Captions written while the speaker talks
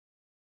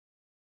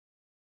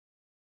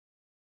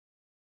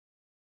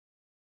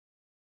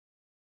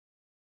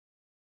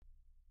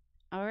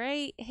All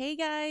right. Hey,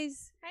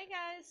 guys. Hi,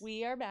 guys.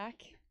 We are back.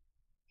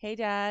 Hey,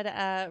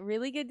 Dad.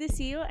 Really good to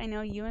see you. I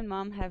know you and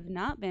Mom have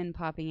not been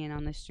popping in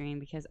on the stream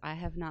because I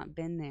have not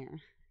been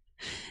there.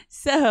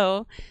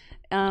 So,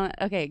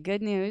 okay,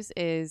 good news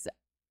is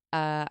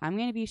I'm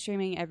going to be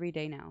streaming every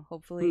day now.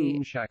 Hopefully.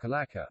 Boom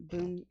shakalaka.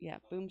 Boom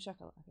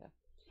shakalaka.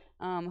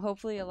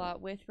 Hopefully a lot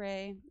with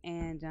Ray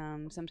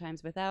and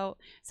sometimes without,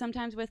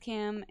 sometimes with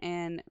Cam,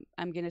 and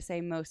I'm going to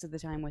say most of the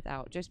time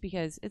without, just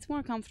because it's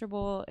more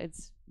comfortable,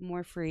 it's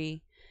more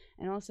free,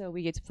 and also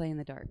we get to play in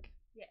the dark.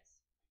 Yes.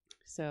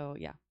 So,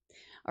 yeah.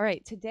 All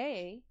right,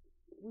 today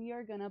we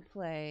are going to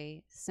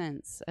play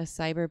Sense, a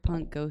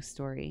Cyberpunk ghost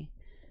story.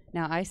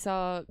 Now, I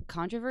saw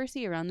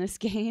controversy around this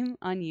game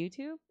on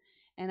YouTube,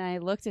 and I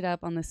looked it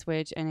up on the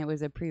Switch, and it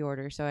was a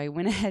pre-order, so I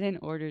went ahead and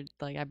ordered,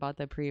 I bought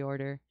the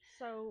pre-order.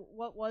 So,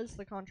 what was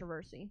the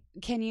controversy?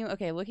 Can you,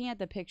 okay, looking at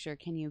the picture,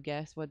 can you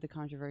guess what the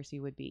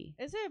controversy would be?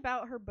 Is it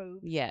about her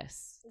boobs?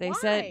 Yes.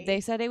 Why? They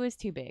said it was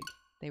too big.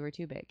 They were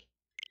too big.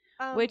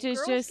 Which is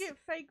girls just get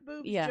fake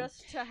boobs yeah.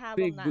 just to have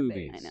Big them that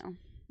boobies. big. I know.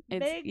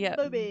 It's Big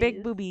boobies.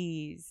 big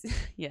boobies.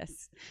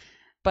 Yes.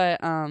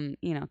 But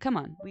you know, come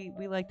on.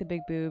 We like the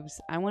big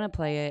boobs. I want to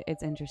play it.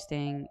 It's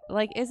interesting.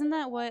 Like, isn't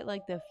that what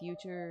the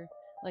future,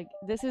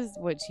 this is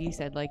what she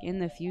said, in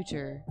the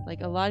future,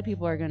 a lot of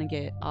people are going to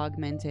get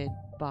augmented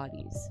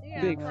bodies.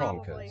 Yeah, Big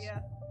probably, honkers.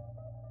 yeah.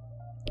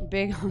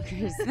 Big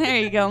honkers. There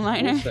you go,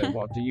 Miner. Also,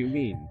 what do you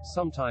mean?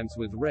 Sometimes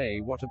with Ray,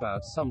 what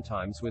about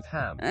sometimes with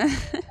Ham?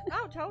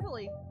 Oh,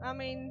 totally. I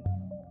mean,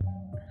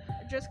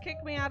 just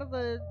kick me out of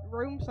the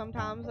room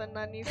sometimes and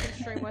then you can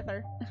stream with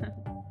her.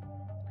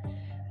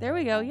 There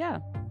we go, yeah.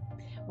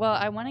 Well,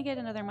 I want to get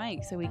another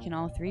mic so we can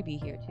all three be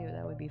here too.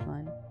 That would be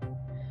fun.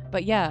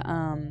 But yeah,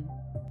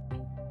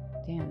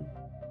 damn.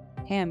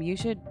 Ham, you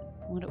should,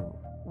 what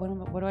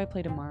do I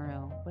play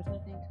tomorrow? What's my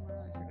thing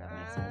tomorrow? I forgot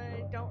my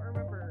schedule. I don't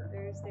remember.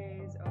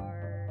 Thursdays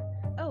are,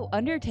 oh,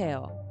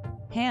 Undertale.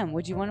 Ham,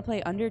 would you want to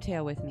play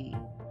Undertale with me?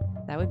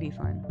 That would be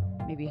fun.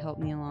 Maybe help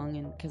me along,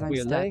 and because I'm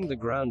We're stuck. laying the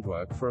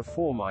groundwork for a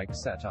 4-mic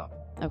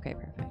setup. Okay,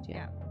 perfect,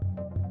 yeah.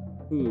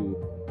 Ooh.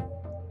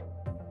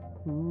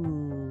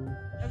 Ooh.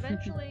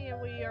 Eventually,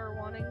 we are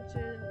wanting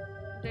to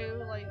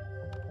do,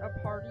 a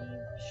party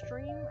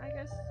stream, I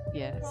guess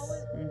you Yes. could call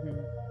it. Mm-hmm.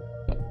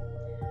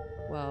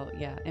 Well,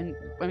 yeah, and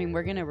I mean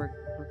we're gonna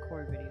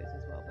record videos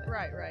as well, but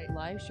Right.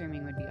 live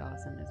streaming would be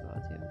awesome as well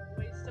too.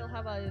 We still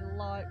have a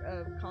lot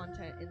of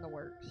content in the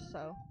works,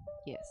 so.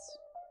 Yes.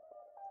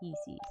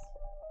 Easies.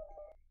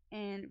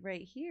 And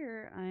right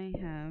here I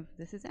have,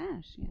 this is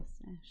Ash. Yes,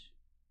 Ash.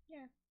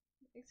 Yeah.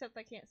 Except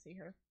I can't see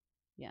her.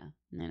 Yeah,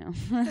 I know.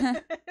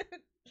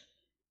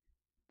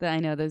 I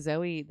know the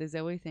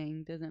Zoe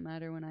thing doesn't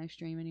matter when I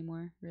stream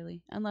anymore,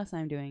 really, unless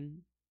I'm doing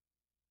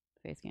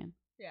face cam.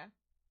 Yeah.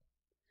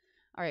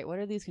 All right, what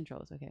are these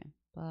controls? Okay.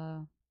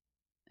 Blah.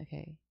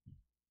 Okay.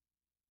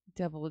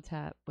 Double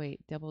tap. Wait,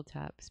 double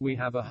tap. We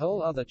have a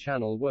whole other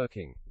channel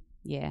working.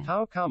 Yeah.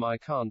 How come I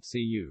can't see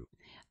you?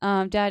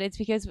 Dad, it's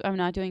because I'm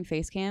not doing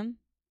face cam.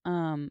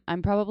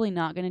 I'm probably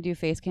not going to do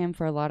face cam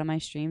for a lot of my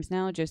streams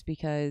now, just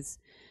because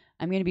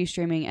I'm going to be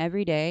streaming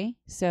every day.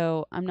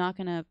 So I'm not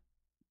going to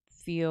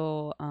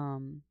feel,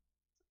 I'm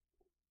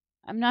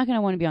not going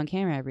to want to be on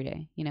camera every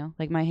day, you know?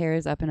 Like, my hair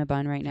is up in a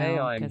bun right now. Hey,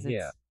 I'm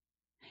here.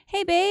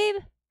 Hey, babe.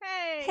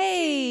 Hey!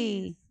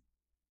 Hey! Geez.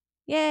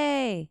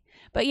 Yay!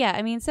 But yeah,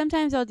 I mean,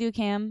 sometimes I'll do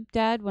cam,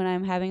 Dad, when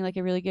I'm having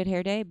a really good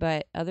hair day.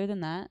 But other than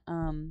that,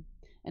 and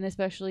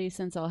especially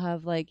since I'll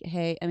have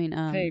hey,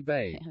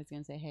 babe. I was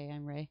gonna say, hey,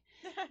 I'm Ray,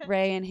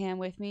 Ray and Ham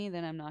with me,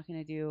 then I'm not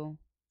gonna do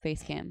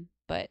face cam.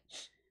 But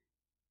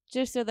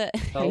just so that,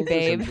 hey, Old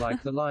babe. isn't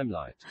like the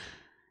limelight.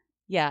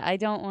 Yeah, I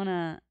don't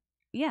wanna.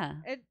 Yeah,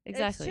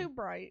 exactly. It's too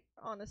bright,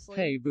 honestly.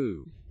 Hey,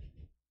 boo.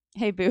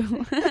 Hey,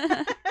 boo.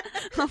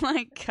 Oh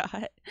my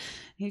God,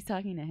 he's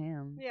talking to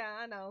Ham. Yeah,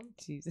 I know.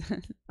 Jesus.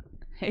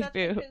 Hey, That's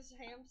boo. because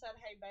Ham said,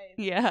 hey, babe.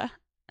 Yeah.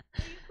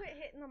 Will you quit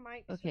hitting the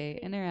mic? Okay,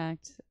 sweetie?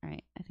 interact.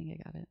 Alright, I think I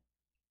got it.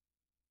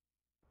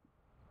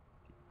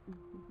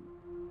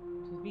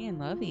 She's being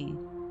lovey.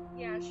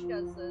 Yeah, she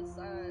does this.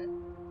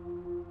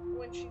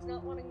 When she's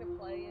not wanting to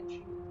play and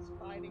she's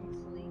fighting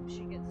sleep,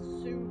 she gets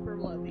super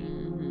lovey.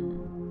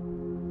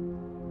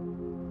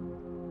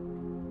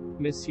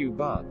 Miss you,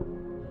 bud.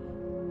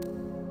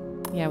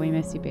 Yeah, we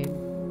miss you, babe.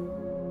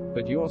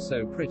 But you're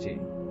so pretty.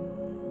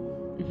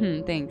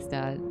 Thanks,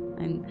 Dad.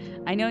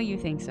 I know you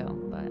think so,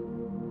 but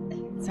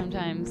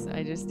sometimes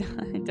I just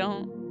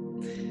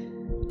don't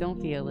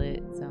feel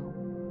it. So,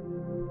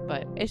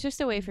 but it's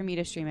just a way for me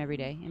to stream every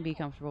day and be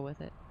comfortable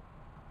with it.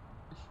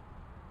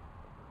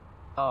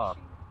 Ah.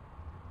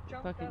 She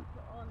jumped Fucking-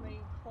 up on me,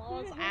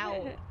 claws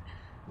out.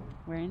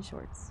 Wearing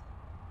shorts.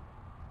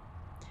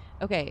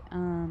 Okay,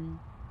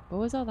 what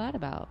was all that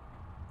about?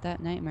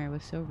 That nightmare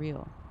was so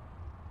real.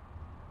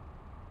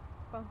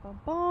 Bum, bum,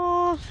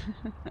 bum.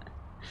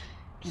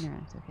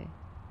 Interact, okay.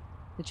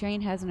 The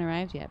train hasn't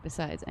arrived yet.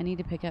 Besides, I need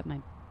to pick up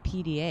my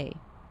PDA.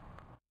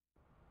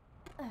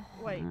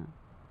 Wait.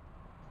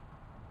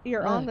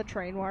 You're What? on the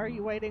train. Why are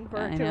you waiting for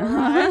it I to know.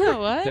 arrive?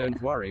 What?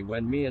 Don't worry,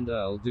 when me and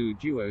Earl do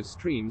duo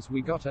streams,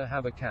 we gotta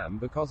have a cam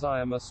because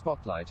I am a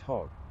spotlight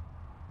hog.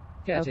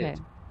 Get Okay. it?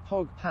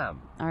 Hog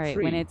ham. All right,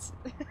 Free. when it's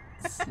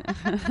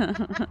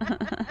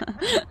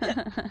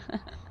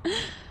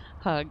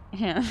hug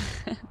him.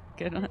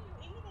 Good one. What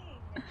are you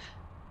eating?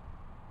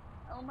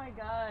 Oh my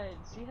god,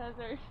 she has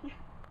her.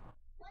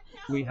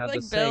 We had Like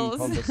the same Bills.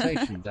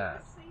 conversation,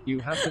 Dad. You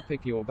have to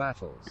pick your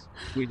battles.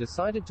 We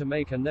decided to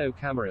make a no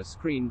camera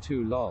screen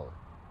too, lol.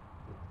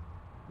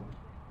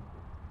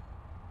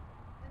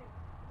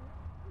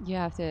 You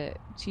have to.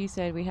 She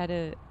said we had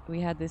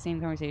the same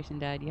conversation,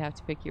 Dad. You have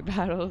to pick your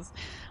battles.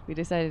 We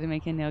decided to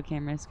make a no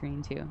camera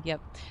screen too. Yep.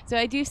 So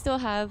I do still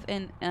have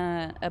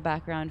a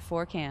background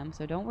for cam.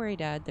 So don't worry,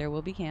 Dad. There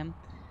will be cam,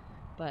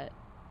 but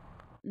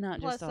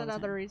not Plus just all the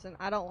another time. reason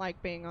I don't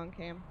like being on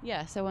cam.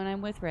 Yeah. So when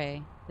I'm with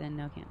Ray, then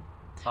no cam.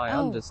 I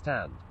Oh.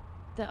 understand.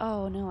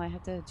 Oh no, I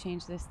have to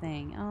change this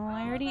thing. Oh,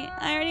 I Oh,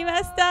 already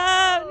messed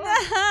up.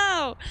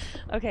 No.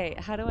 Okay,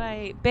 how do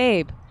I,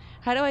 babe?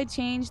 How do I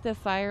change the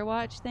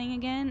Firewatch thing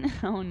again?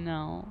 Oh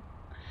no.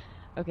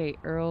 Okay,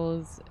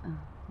 Earl's.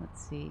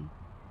 Let's see.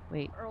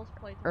 Wait, Earl's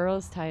playtime.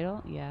 Earl's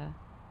title. Yeah,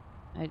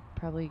 I'd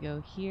probably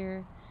go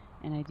here,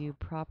 and I do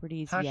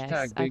properties. Yes,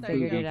 Hashtag I big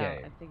figured booty it out.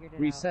 gay. I figured it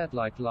Reset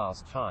like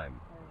last time.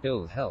 out.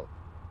 Ill help.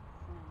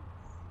 Oh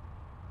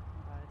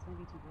god, it's gonna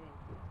be too big.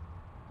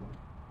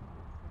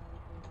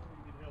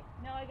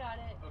 No, I got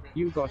it. Okay.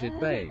 You got it,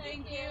 babe.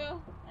 Thank you. I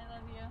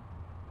love you.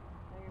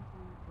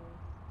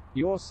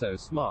 You're so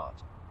smart.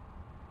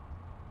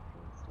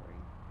 Story.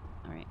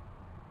 All right.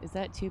 Is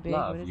that too big?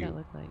 Love what does you. that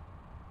look like?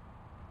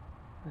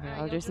 Okay,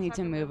 I'll You'll just need have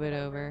to move it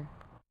over.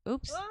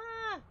 Oops.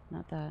 Ah!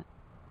 Not that.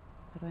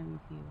 How do I move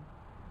you?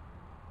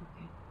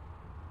 Okay.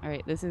 All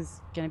right. This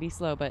is gonna be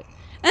slow, but.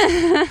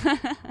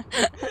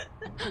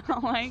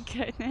 Oh my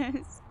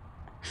goodness.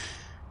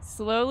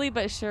 Slowly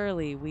but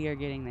surely, we are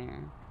getting there.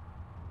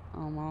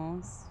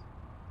 Almost.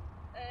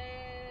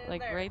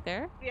 Like there. right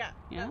there? Yeah,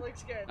 Yeah? that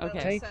looks good. That Okay.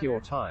 looks Take center. your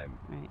time.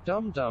 Right.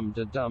 Dum dum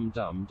da dum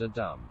dum da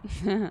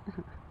dum.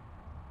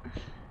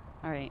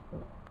 All right.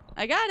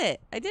 I got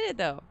it. I did it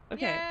though.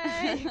 Okay.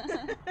 Yay!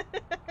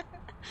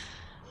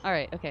 All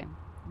right. Okay.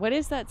 What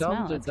is that Dum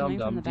smell? da It's dum coming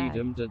from dum the dee bag.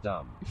 dum da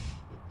dum.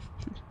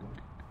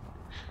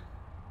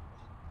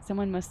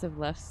 Someone must have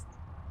left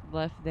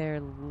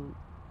their.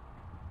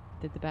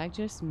 Did the bag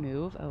just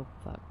move? Oh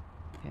fuck.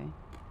 Okay.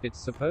 It's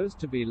supposed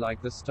to be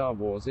like the Star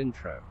Wars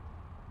intro,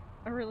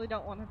 I really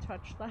don't want to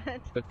touch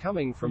that. but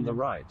coming from the Mhm.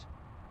 right.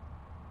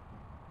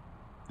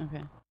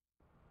 Okay.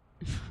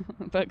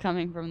 But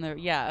coming from the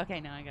okay.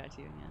 No, I got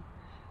you. Yeah.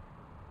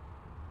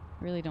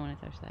 Really don't want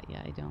to touch that.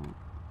 Yeah, I don't.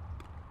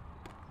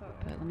 So,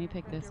 But let me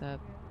pick right this here up.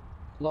 for you.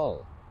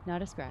 Lol.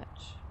 Not a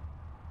scratch.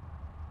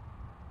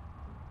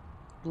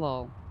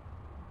 Lol.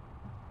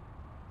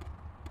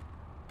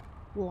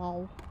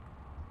 Lol.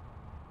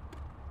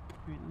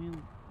 Right, let me.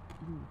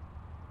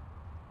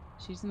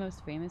 She's the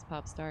most famous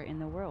pop star in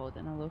the world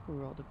and a local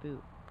role to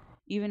boot.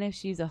 Even if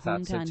she's a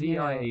That's a hometown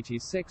hero.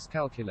 TI-86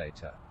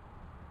 calculator.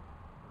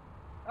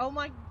 Oh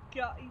my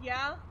god,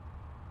 yeah?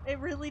 It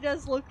really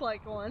does look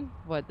like one.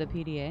 What, the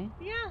PDA?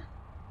 Yeah.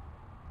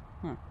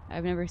 Huh.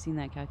 I've never seen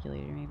that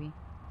calculator, maybe.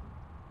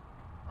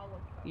 I'll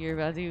look it up. You're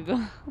about to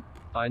Google.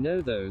 I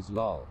know those,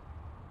 lol.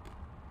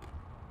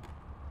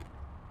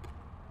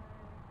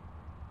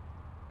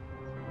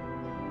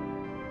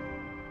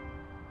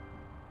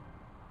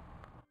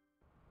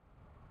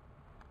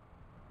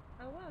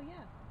 Oh, well,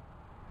 yeah.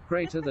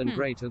 Greater than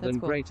greater That's than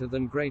cool. greater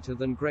than greater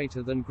than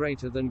greater than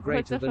greater than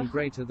greater the than fuck?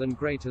 greater than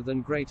greater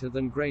than greater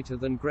than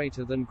greater than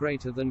greater than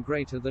greater than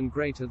greater than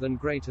greater than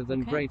greater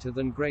than Okay. greater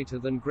than greater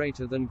than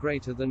greater than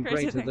greater than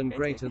greater than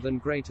greater than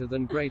greater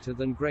than greater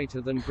than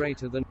greater than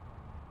greater than.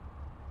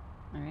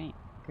 Alright.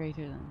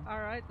 Greater than.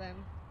 Alright then.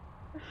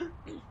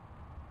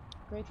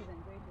 Greater than,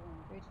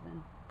 greater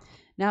than.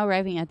 Now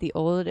arriving at the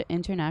old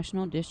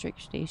International District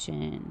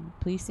Station.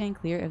 Please stand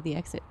clear of the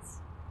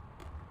exits.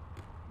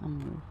 I'm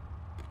gonna move.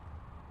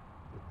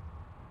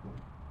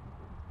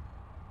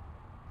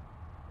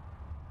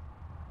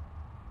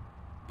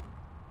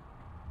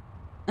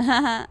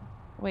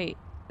 Wait,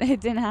 it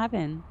didn't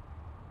happen.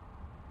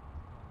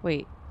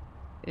 Wait,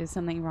 is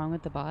something wrong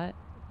with the bot?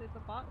 Did the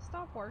bot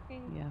stop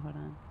working? Yeah, hold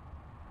on.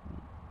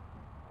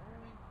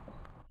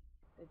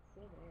 It's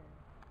still there.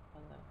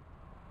 Hello.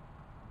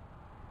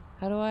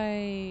 How do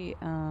I,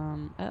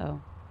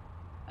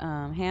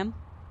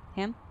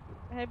 Ham?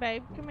 Hey,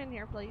 babe, come in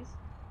here, please.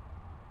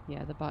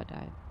 Yeah, the bot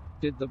died.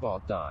 Did the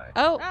bot die?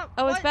 Oh,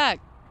 Oh, it's what? back.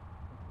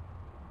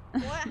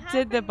 What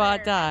Did the happened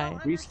bot there? I die?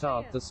 don't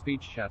Restart the understand.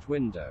 speech chat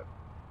window.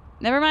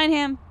 Never mind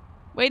him.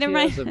 Wait, never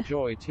Tears mind. of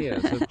joy,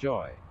 tears of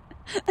joy.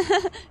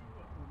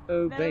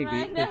 Oh Never baby,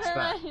 mind, it's never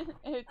back. mind.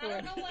 It's I don't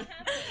worked. know what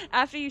happened.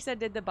 After you said,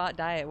 did the bot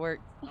die, it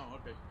worked. Oh,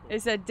 okay, cool.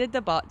 It said, did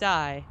the bot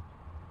die?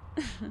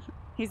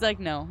 He's like,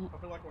 no. I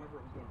feel like whenever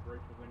it was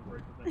going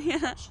greater than, Yeah.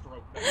 like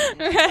stroke.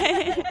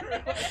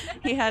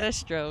 Right. He had a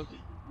stroke.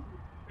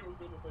 It was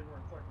doing the thing where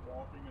it's like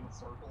walking in a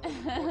circle.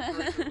 It's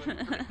like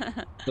greater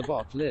than. The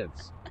bot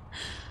lives.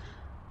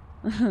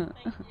 Thank you.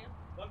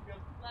 Love you.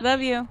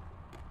 Love you.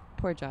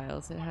 Poor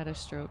Giles. It had a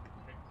stroke.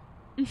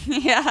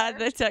 Yeah,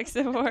 the tech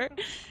support.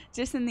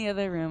 Just in the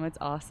other room. It's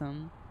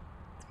awesome.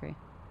 It's great.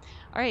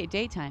 All right,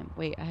 date time.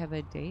 Wait, I have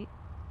a date.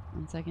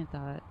 On second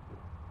thought.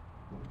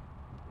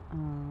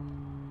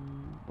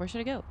 Where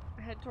should I go?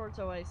 Head towards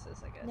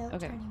Oasis, I guess. No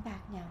Okay. turning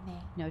back now, May.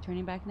 No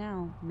turning back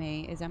now.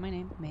 May. Is that my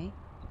name? May?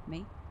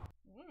 May?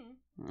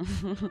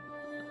 Mm.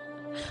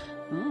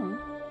 Oh.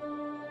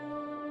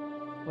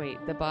 Wait,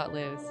 the bot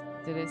lives.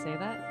 Did it say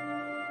that?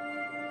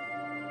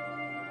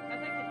 I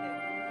think it did.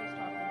 We were just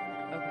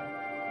talking. Okay.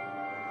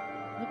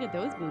 Look at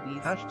those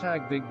boobies.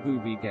 Hashtag big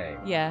booby game.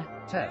 Yeah.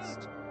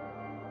 Test.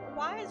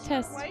 Why is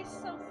Test. her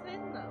waist so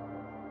thin, though?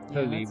 Yeah,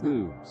 Holy that's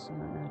boobs.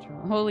 Not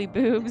natural. Holy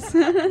boobs.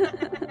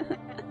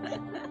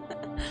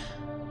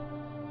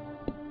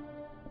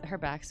 Her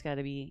back's got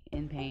to be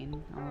in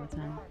pain all the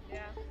time. God,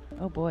 yeah.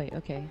 Oh boy.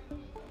 Okay.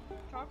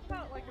 Talk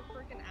about like a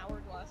freaking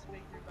hourglass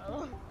figure,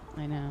 though.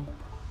 I know.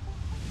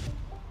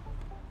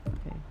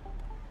 Okay.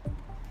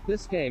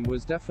 This game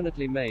was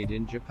definitely made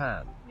in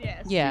Japan.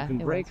 Yes. Yeah. You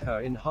can it break was.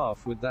 her in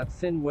half with that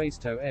thin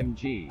waist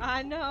OMG.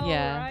 I know,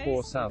 Yeah. right?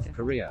 Or South Okay.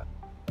 Korea.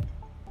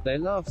 They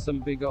love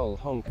some big ol'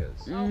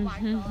 honkers. Oh my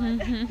Mm-hmm.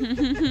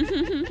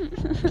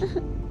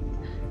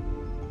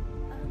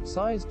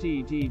 Size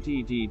D D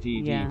D D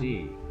D Yeah. D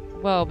D.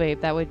 Well, babe,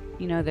 that would,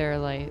 they're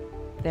like,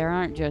 there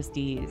aren't just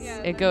D's. Yeah,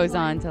 it there's goes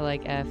like- on to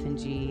like F and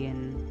G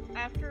and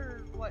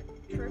After, what,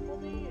 triple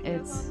D? It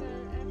It's- goes on to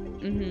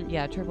F and G?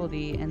 yeah, triple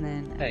D and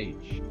then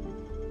H.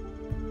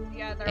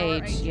 Yeah, there are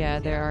H. H's, Yeah,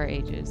 there are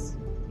H's.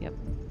 Yep.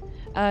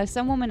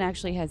 Some woman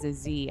actually has a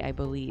Z, I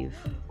believe.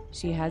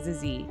 She has a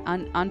Z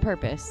on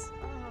purpose. Oh,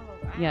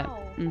 Yep. ow.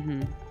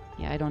 Mm-hmm.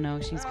 Yeah, I don't know.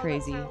 She's Oh, that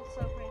crazy. sounds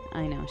so painful.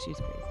 I know she's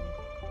crazy.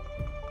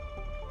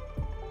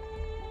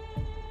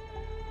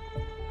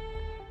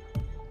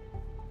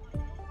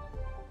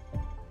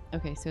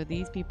 Okay, so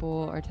these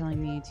people are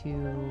telling me to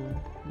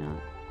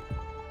not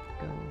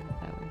go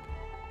that way.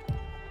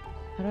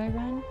 How do I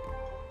run? You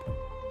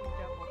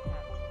double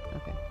tap.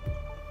 Okay.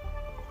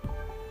 I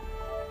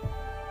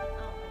don't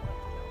know what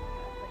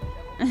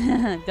you double tap, but you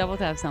double Double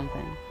tap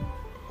something.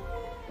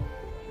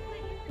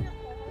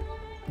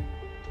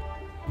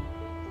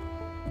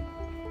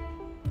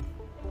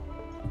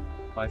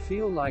 I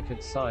feel like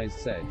at size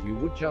Z you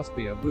would just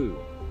be a boob.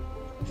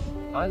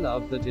 I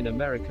love that in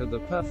America the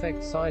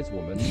perfect size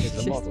woman is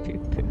a Just model.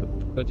 poop poop.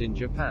 But in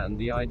Japan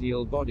the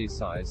ideal body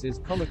size is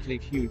comically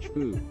huge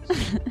boobs.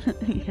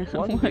 Yeah,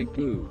 One one big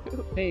boob,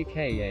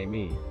 aka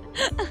me.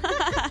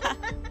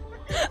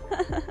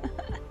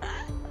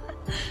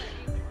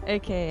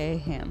 AKA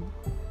him.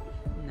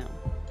 No.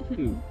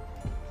 Ooh.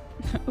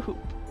 Oop.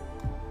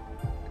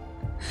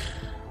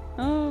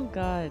 Oh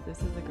god,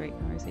 this is a great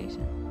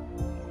conversation.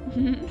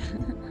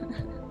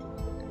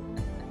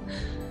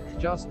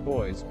 Just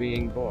boys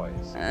being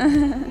boys. tap.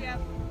 Yep.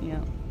 Yeah.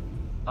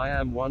 I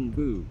am one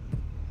boob.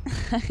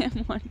 I am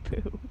one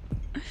boob.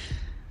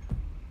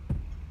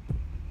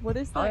 What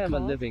is that I am a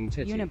called? living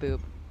titty. Uniboob.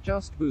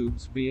 Just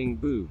boobs being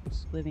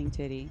boobs. Living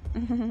titty.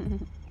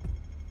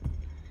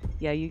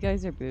 Yeah, you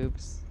guys are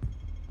boobs.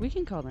 We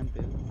can call them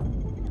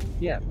boobs.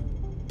 Yep.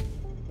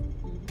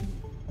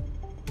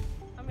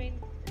 I mean,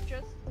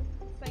 just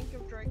think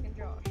of Drake and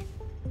Josh.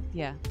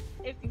 Yeah,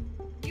 If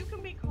you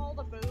can be called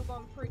a boob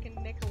on freaking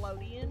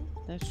Nickelodeon,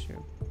 that's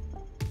true.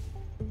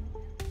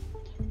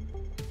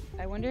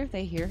 I wonder if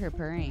they hear her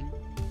purring.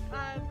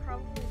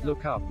 probably not.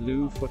 Look up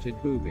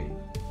blue-footed booby.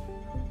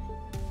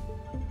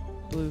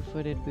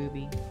 Blue-footed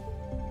booby.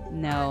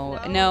 No,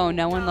 no,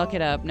 no one look no,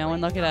 it up. No one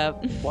please look it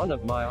up. One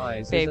of my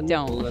eyes Babe, is a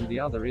nipple don't. and the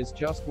other is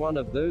just one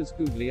of those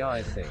googly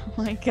eye things.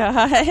 Oh my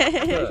god.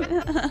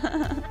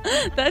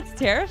 That's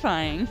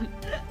terrifying.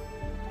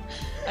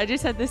 I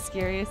just had the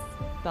scariest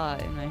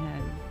thought in my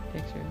head.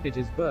 Picture. It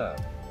is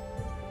burb.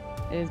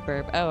 It is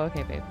burp. Oh,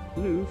 okay, babe.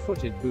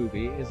 Blue-footed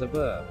booby is a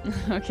burb.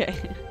 Okay.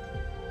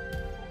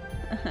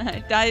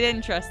 I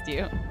didn't trust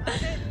you. I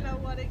didn't know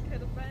what it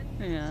could have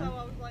been, Yeah. so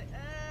I was like,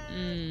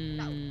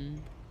 no. Mm.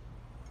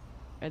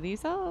 Are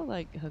these all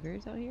like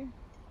hookers out here?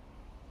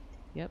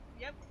 Yep.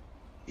 Yep.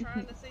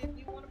 Trying to see if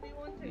you want to be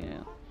one too.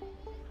 Yeah.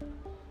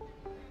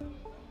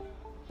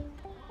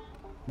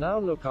 Now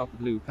look up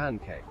blue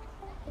pancake.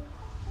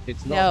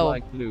 It's not No.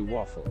 like blue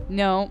waffle.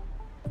 No.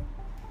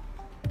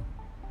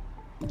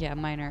 Yeah,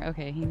 minor.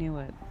 Okay, he knew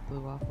what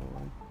blue waffle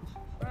was.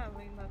 I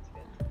mean, that's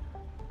good.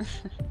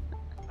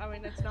 I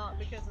mean, it's not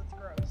because it's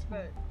gross,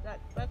 but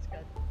that's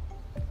good.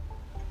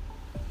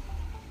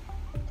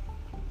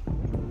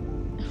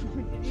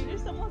 Did you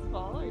just almost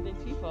fall, or did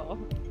she fall?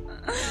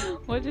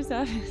 What just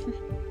happened?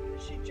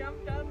 She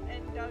jumped up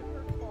and dug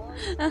her claws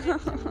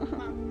into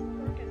my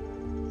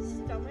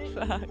freaking stomach.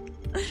 Fuck.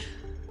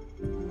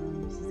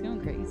 She's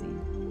going crazy.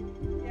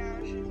 Yeah,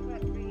 she's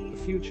about to be. The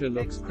future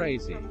looks extinct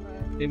crazy. from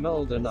the- I'm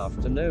old enough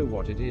to know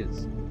what it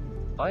is.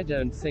 I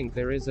don't think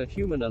there is a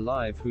human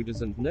alive who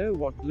doesn't know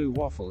what blue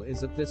waffle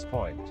is at this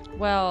point.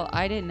 Well,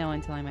 I didn't know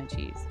until I met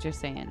Cheese. Just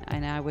saying.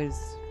 And I was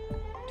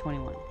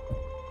 21.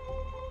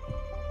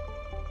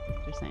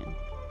 Just saying.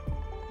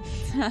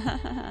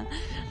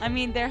 I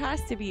mean, there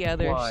has to be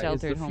other Why is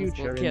sheltered the homeschool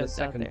future in the kids out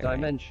second there, right?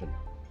 dimension?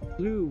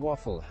 Blue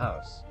Waffle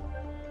House.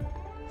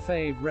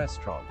 Fave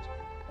restaurant.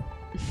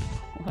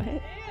 What?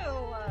 Ew.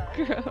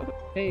 Gross.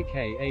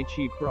 AKA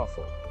cheap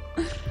brothel.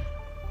 I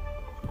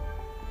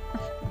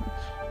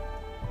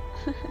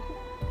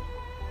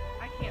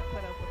can't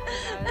put up with you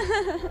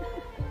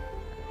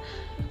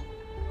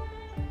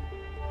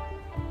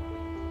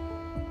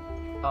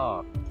guys.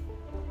 Ah,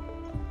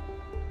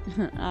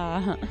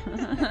 Ah.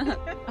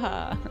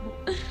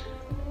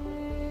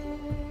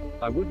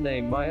 I would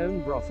name my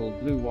own brothel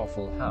Blue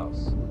Waffle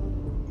House.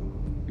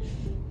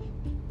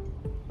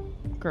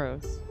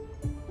 Gross.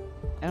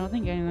 I don't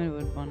think anyone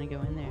would want to go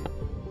in there.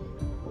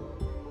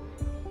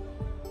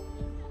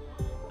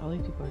 All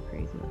these people are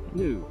crazy looking.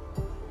 New.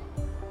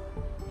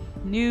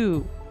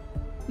 New.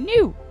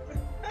 New.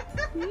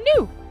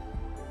 New.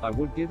 I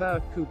would give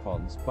out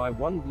coupons, buy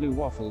one blue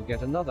waffle,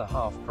 get another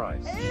half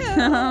price. Oh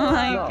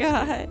my Nasty.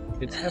 god.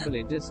 It's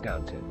heavily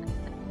discounted.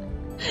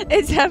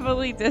 It's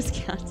heavily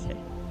discounted.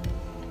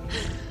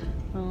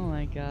 Oh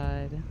my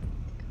god.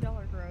 Y'all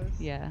are gross.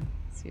 Yeah,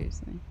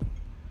 seriously.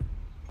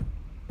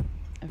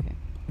 Okay.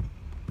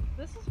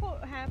 This is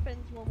what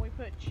happens when we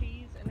put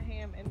cheese and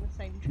ham in the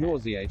same tray.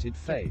 Nauseated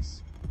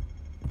face.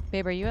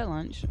 Babe, are you at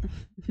lunch?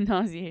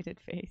 Nauseated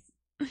face.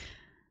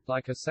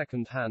 Like a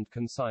second-hand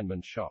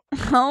consignment shop.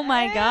 Oh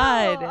my Ew,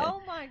 god.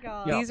 Oh my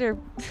god. Yeah. These are.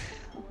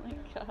 Oh my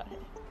god.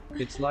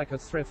 It's like a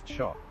thrift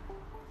shop.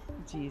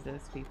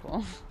 Jesus,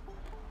 people.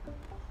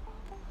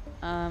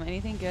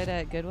 Anything good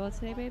at Goodwill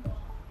today, babe?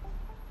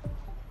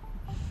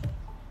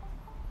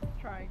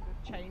 Trying to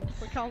change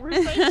the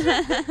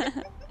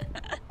conversation.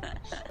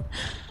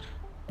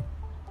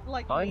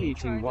 Like I'm me eating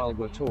trying while to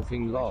we're defuse the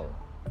talking lol. situation.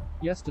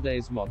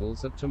 Yesterday's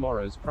models at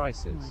tomorrow's Oh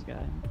prices. my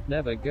god.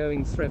 Never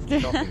going thrift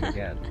shopping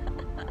again.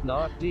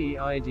 Not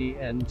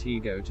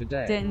DIDNT go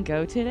today. Didn't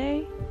go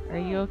today? Are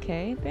you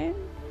okay, babe?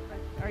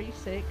 Are you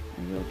sick?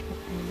 Are you okay?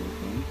 Are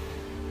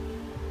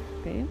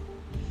you okay? Babe?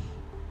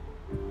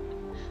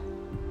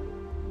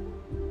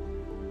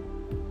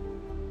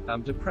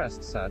 I'm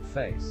depressed sad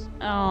face.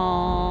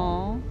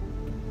 Aww.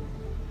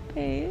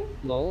 Babe?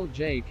 Lol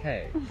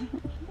JK.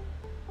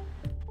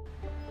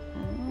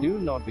 Do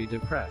not be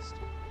depressed.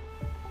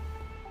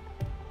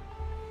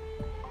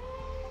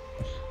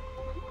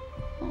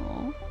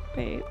 Aww.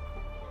 Babe.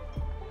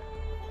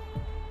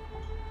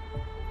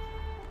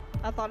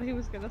 I thought he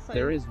was gonna say.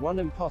 There is one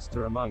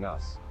imposter among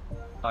us.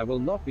 I will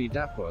not be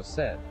Dapper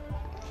said.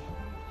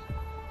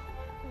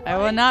 I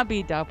will not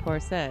be Dapor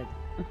said.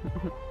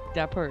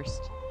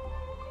 Dapurst.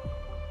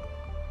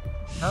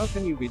 How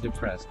can you be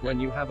depressed when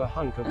you have a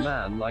hunk of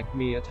man like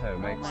me at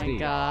home Oh my XD?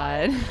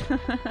 god.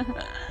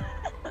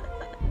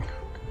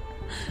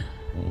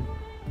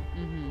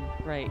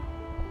 Right.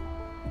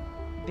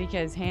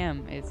 Because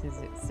Ham is his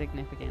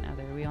significant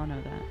other. We all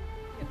know that.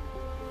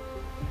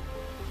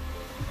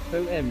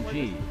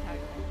 OMG.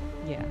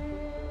 Yeah.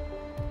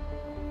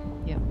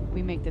 Yeah.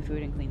 We make the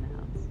food and clean the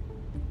house.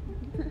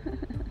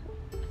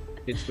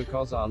 It's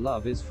because our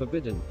love is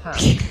forbidden. Ha.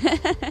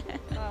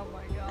 Oh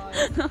my god.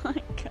 Oh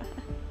my god.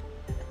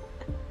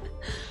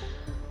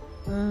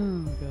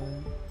 Oh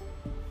god.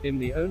 In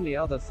the only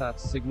other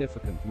that's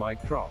significant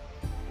mic drop.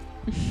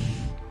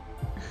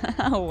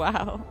 Oh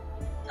wow.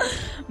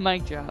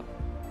 Mic drop.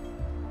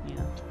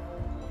 Yeah.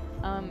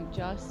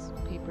 Joss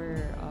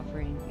paper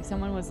offering.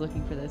 Someone was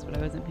looking for this, but I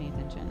wasn't paying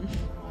attention.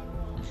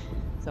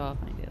 So I'll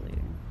find it later.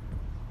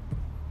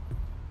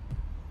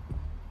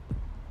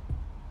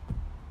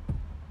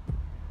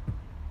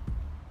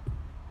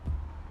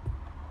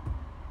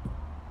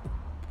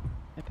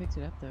 I picked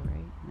it up though,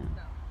 right? No.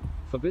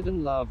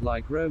 Forbidden love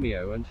like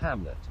Romeo and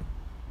Hamlet.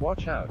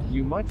 Watch out,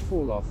 you might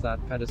fall off that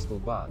pedestal,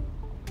 bud.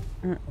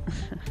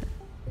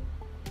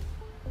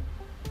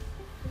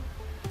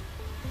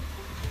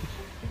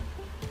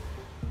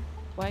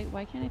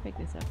 Why can't I pick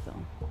this up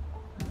though?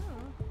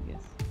 I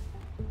guess.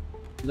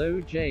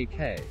 Low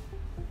JK.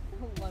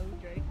 Hello,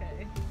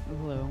 JK.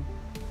 Hello.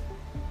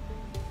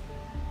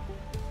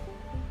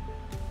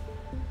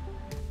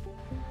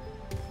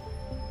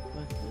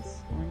 What's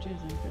this?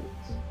 Oranges and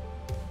fruits.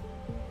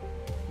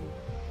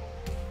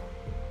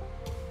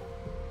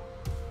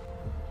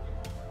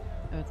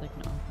 Oh, it's like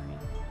an offering.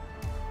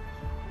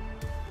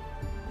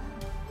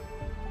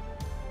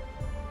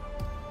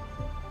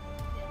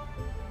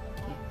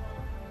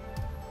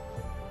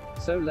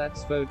 So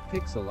let's vote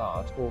pixel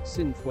art or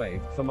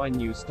synthwave for my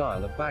new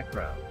style of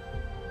background.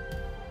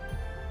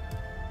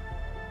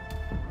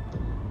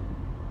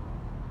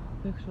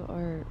 Pixel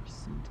art,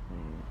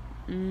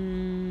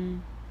 synthwave.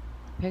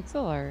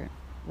 Pixel art.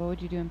 What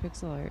would you do in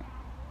pixel art?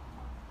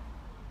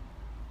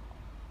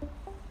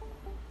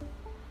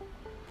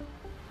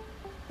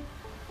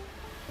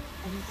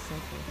 What is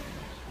cycle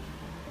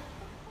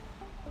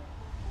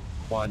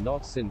Why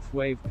not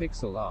synthwave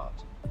pixel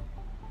art?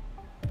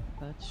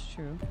 That's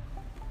true.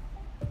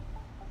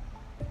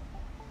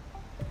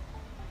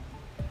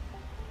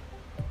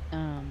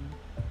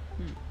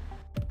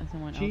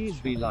 Someone else Cheese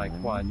be should like, know.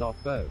 why not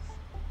both?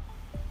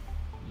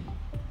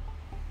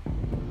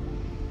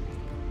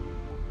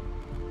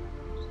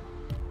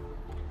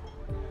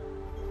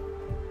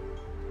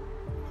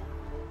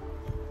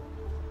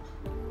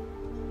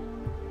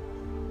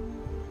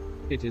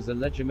 It is a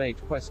legitimate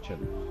question.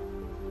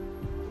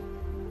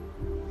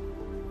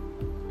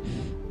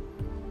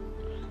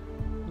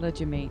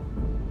 Legitimate.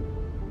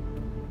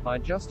 I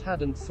just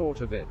hadn't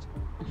thought of it.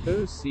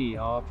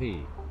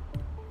 OCRP.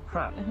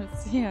 Crap.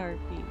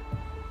 CRP.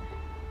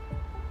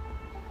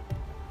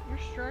 You're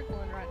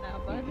struggling right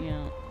now, bud.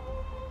 Yeah.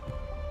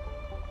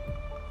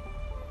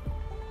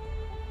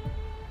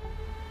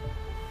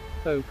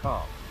 Oh,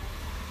 carp.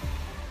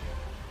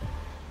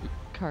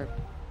 Carp.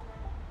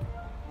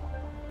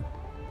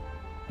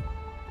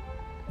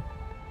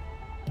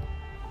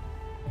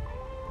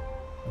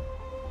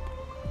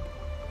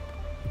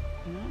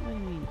 You're not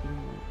letting me do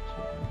much.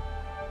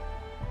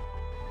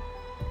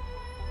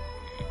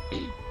 I think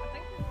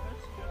you're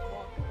supposed to just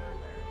walk through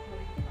there until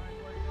you find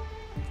where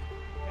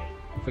you're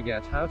right.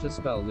 Forget how to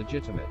spell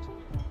legitimate.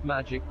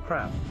 Magic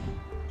crap.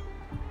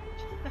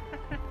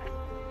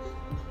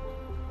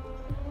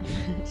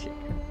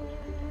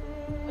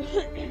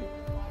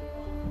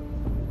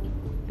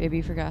 Baby,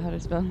 you forgot how to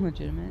spell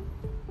legitimate.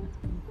 That's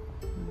cool.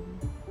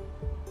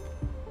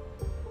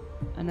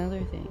 Another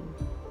thing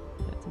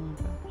that someone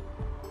dropped.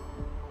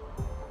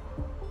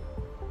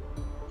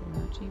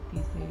 They're not cheap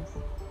these days.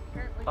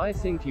 Apparently I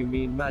before- think you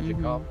mean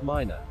Magikarp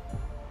minor.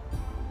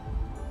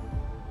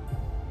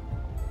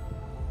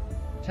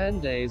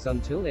 10 days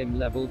until I'm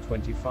level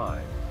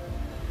 25.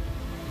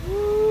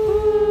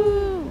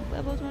 Woo!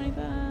 Level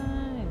 25.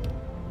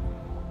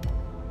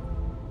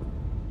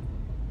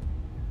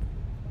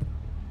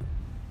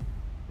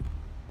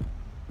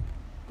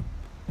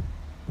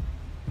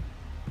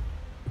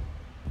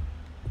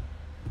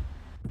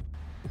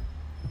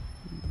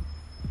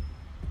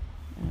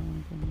 I don't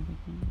want to go into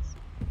things.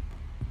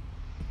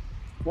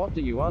 What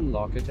do you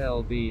unlock at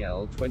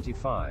LVL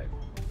 25?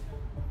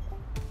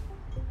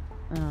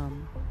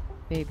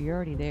 Babe, you're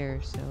already there,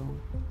 so.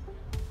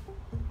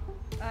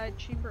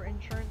 cheaper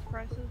insurance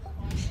prices.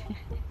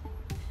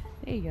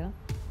 There you go.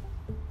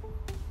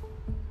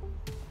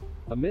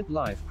 A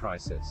midlife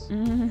crisis.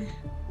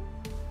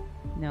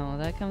 No,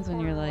 that comes when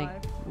you're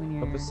like, when A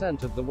you're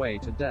percent of the way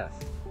to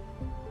death.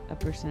 a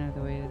percent of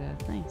the way to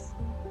death. Nice.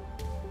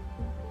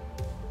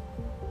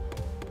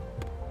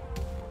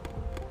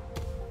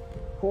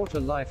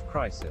 Quarter life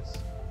crisis.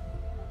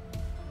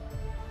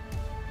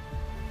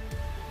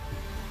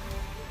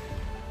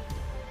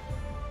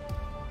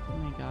 Oh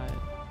my god.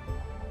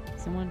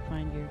 Someone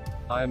find your.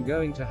 I am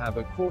going to have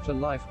a quarter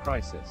life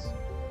crisis.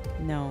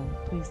 No,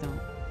 please don't.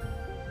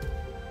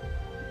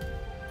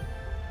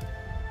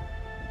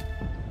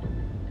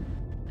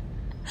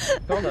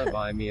 Gonna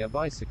buy me a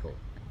bicycle.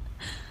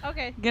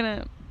 Okay.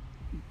 Gonna.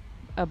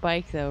 A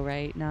bike though,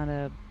 right? Not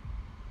a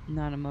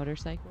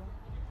motorcycle.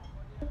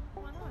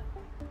 Why not?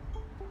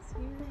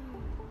 Scary.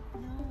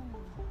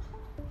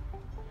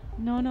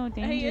 No. No,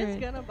 dangerous. He is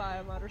gonna buy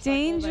a motorcycle.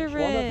 Dangerous.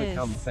 eventually. Wanna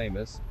become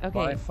famous? Okay.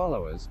 By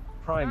followers,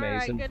 primates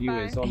Alright, and goodbye.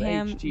 viewers on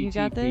Ham, you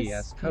got this?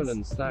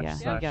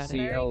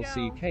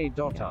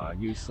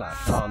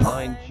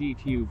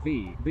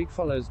 https://clck.ru/r9gtqv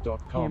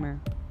bigfollows.com. Hammer.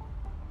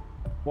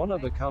 Wanna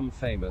become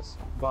famous?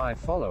 By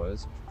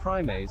followers,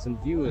 primates and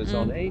viewers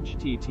on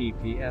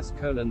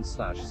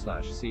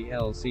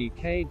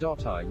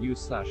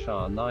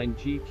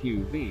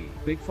https://clck.ru/r9gtqv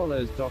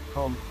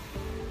bigfollows.com.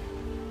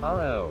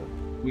 Oh,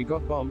 we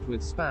got bombed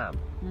with spam.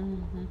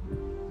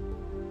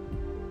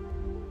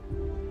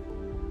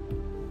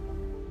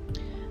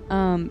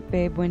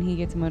 Babe, when he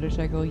gets a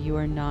motorcycle, you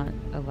are not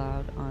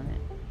allowed on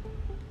it.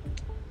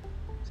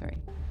 Sorry.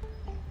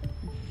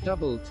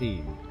 Double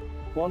team.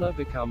 Wanna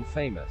become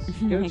famous?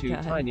 Oh Go my to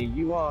God.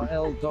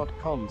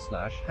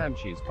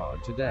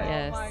 tinyurl.com/hamcheesepod today.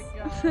 Yes. Oh my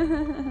god. That's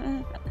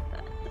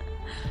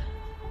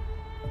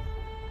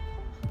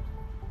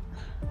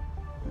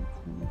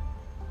funny.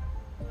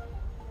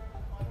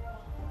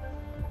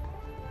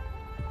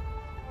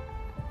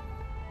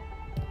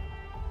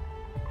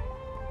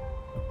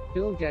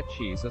 He'll get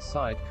cheese a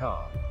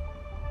sidecar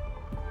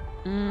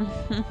and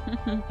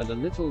a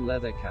little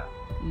leather cap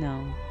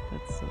No,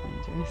 that's so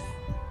dangerous.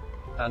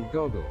 and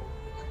goggle.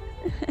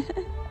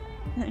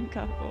 And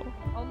goggle.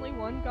 Only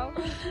one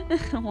goggle?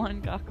 One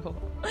goggle.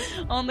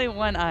 Only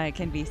one eye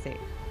can be safe.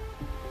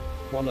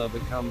 Wanna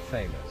become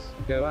famous?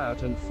 Go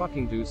out and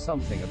fucking do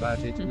something about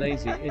it,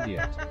 lazy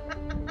idiot.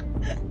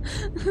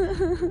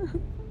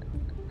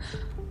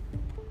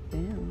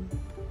 Damn.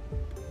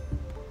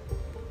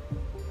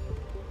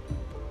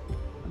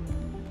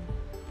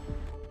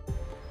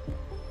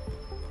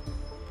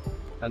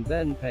 And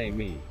then pay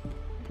me.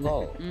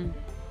 Lol.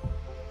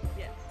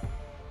 Yes.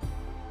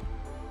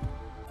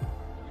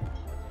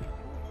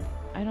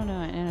 I don't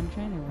know, and I'm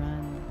trying to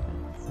run. But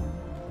it's not-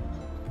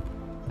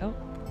 Oh.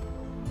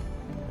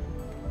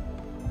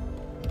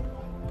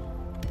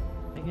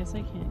 I guess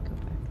I can't go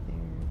back there.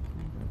 Can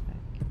I go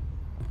back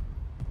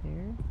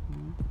there?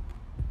 No.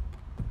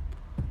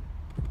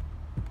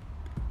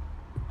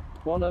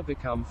 Wanna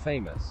become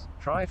famous?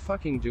 Try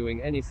fucking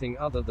doing anything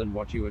other than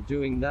what you are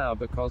doing now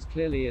because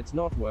clearly it's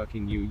not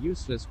working, you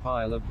useless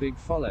pile of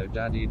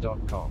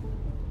bigfollowdaddy.com.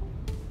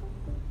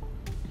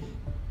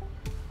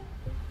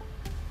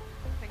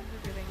 Things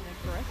are getting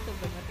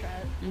aggressive in the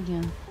chat.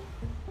 Yeah.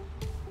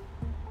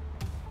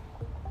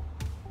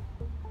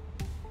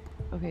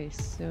 Okay,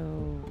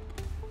 so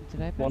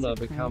did I pass Wanna a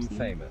crime become scene?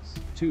 famous.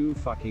 Too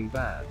fucking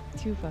bad.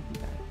 Too fucking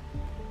bad.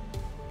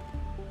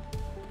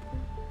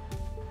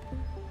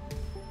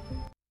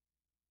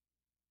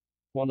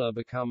 Wanna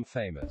become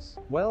famous.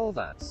 Well,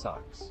 that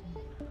sucks.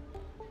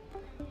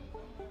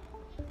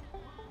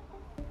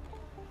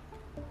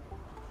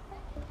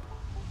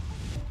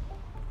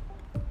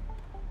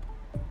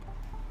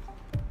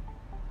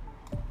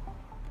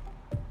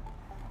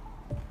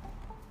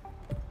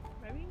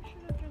 Maybe you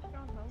should have just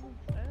gone home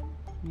instead.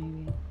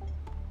 Maybe.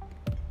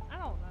 I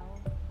don't know.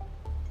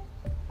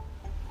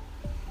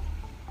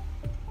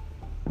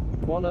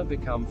 Wanna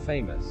become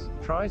famous.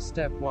 Try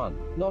step 1.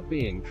 Not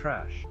being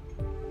trash.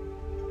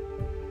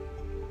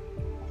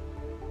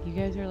 You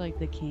guys are like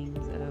the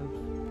kings of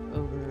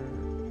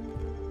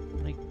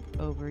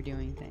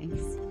overdoing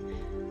things.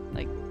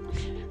 Like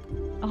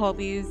all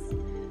these,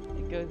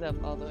 it goes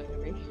up all the way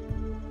over here.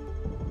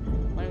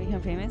 Want to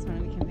become famous? Want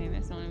to become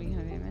famous? Want to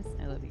become famous?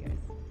 I love you guys.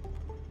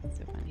 It's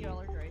so funny. Y'all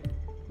are great.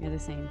 You're the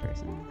same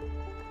person.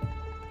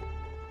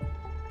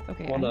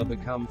 Okay. I Wanna don't-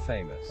 become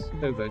famous.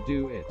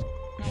 Overdo it.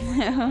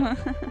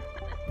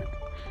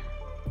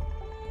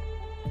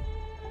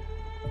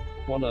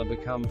 Wanna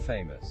become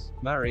famous.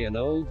 Marry an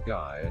old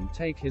guy and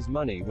take his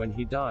money when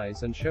he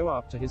dies and show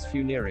up to his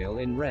funeral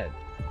in red.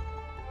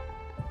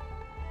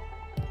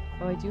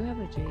 Oh, I do have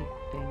a jade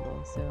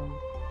bangle, so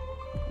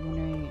I'm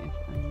wondering if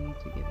I need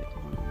to give it to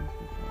one of those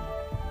people.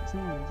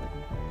 Someone was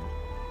looking for it.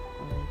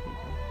 Oh, I can't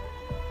talk.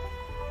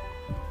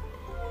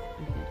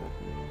 I can't talk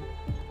anymore.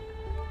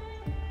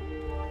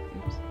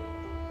 Oops.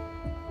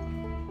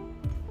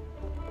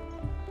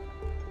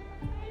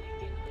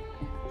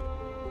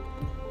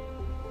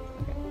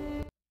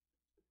 Okay.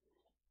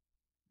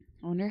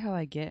 I wonder how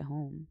I get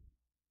home.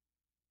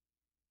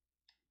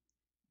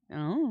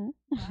 Oh.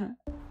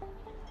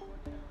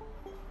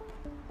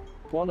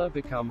 Wanna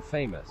become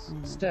famous.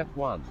 Step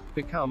 1.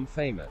 Become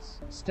famous.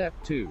 Step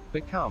 2.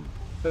 Become.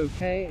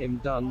 Okay, I'm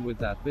done with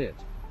that bit.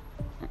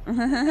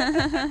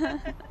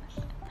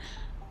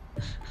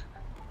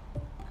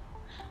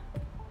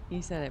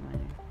 You said it,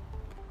 Minor.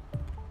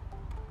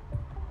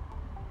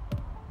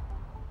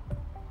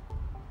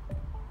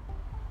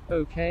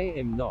 Okay,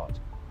 I'm not.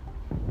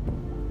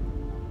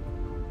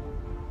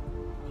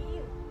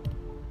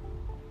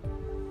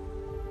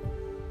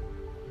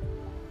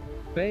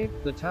 Babe,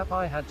 the tap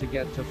I had to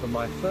get to for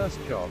my first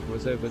job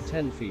was over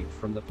 10 feet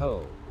from the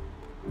pole.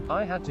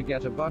 I had to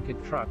get a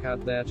bucket truck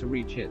out there to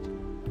reach it.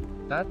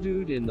 That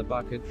dude in the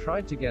bucket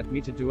tried to get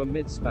me to do a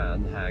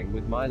mid-span hang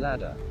with my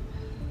ladder.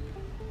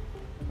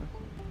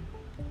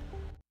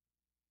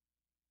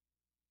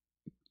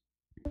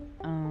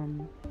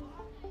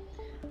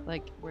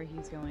 Like where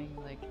he's going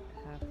like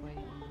halfway in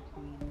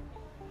between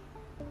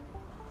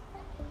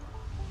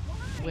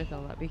with a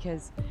lot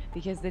because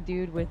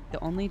the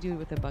only dude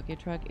with the bucket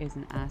truck is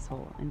an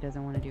asshole and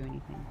doesn't want to do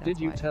anything. That's Did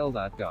you why. tell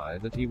that guy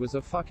that he was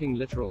a fucking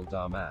literal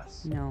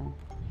dumbass? No.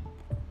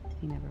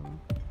 He never will.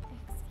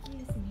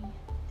 Excuse me.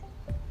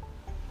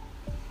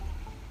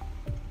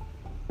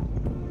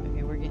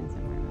 Okay, we're getting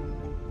somewhere.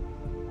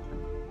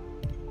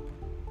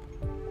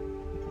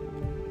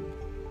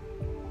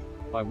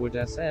 I would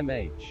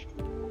SMH.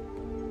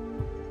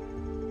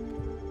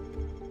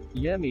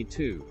 Yeah, me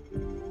too.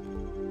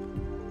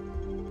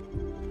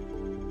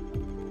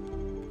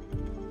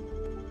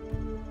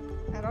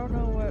 I don't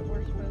know what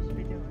we're supposed to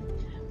be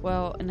doing.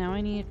 Well, now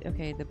I need.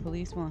 Okay, the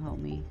police won't help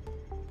me,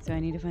 so I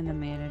need to find the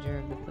manager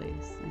of the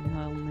place, and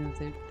he'll move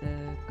the.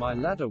 My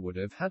ladder would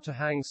have had to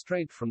hang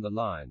straight from the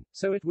line,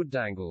 so it would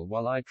dangle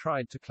while I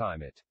tried to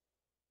climb it.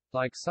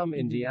 Like some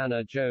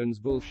Indiana Jones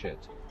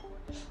bullshit.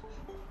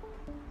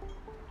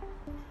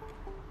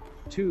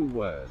 2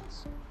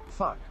 words.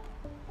 Fuck.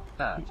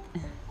 That.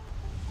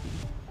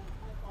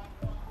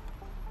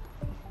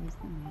 Who's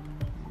the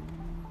manager?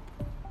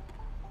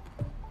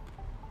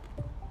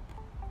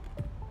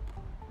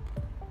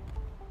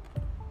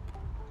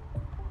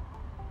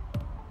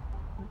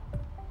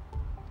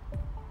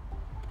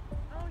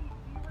 Oh, you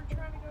were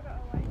trying to go to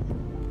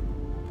Oasis.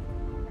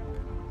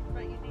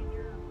 But you need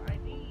your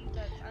ID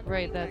that's underneath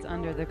Right, that's that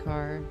under the car.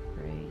 car.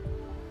 Right.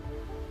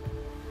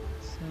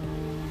 So.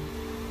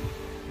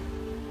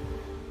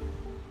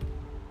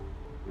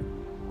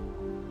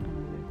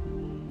 Another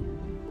thingy.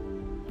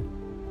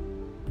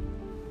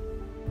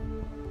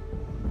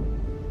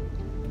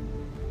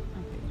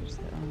 Okay, just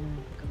the owner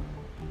of the car.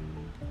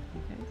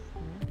 Okay, so.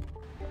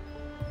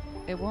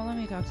 It won't let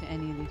me talk to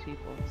any of these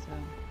people, so.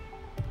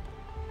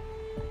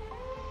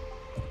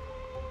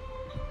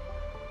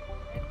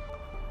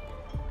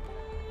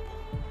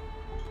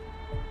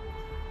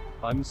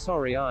 I'm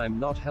sorry I'm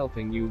not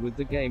helping you with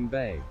the game,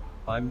 babe.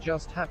 I'm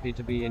just happy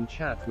to be in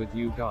chat with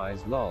you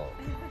guys, lol.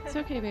 It's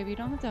okay, baby. You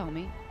don't have to help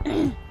me.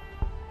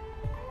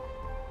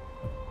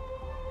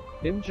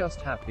 I'm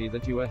just happy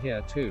that you are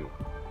here too.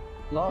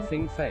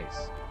 Laughing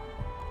face.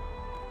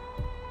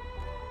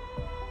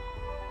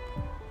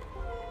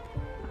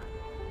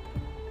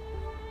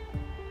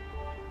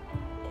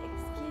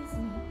 Excuse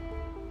me.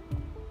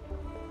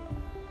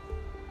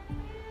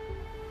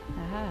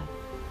 Aha.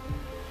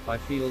 I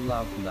feel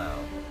loved now.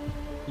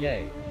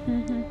 Yay.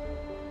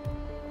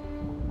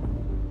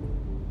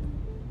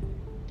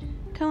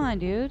 Come on,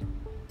 dude.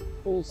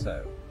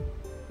 Also.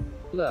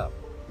 Love.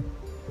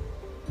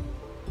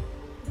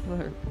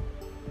 Blurb.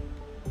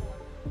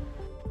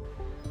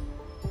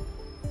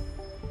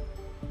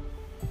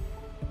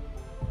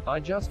 I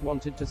just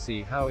wanted to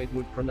see how it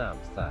would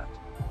pronounce that.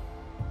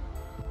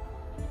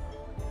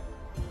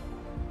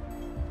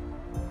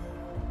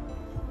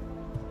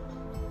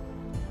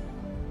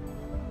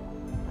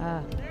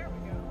 Ah. There we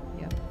go.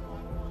 Yep.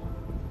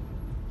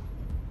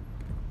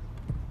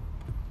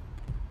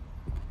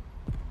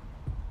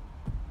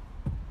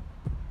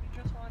 You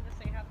just wanted to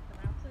say how to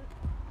pronounce it?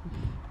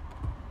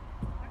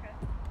 Okay.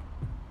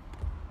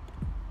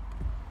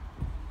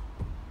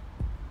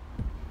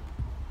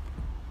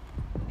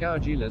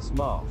 Gaugilis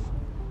Marf.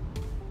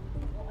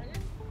 What?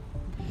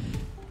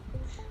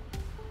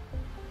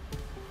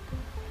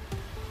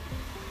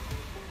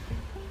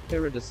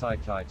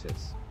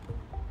 Iridocyclitis.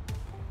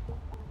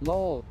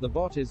 Lol, the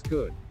bot is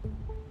good.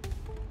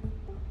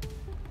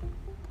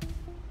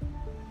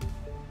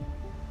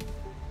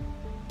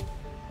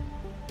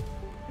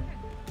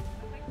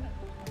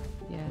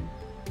 Yeah.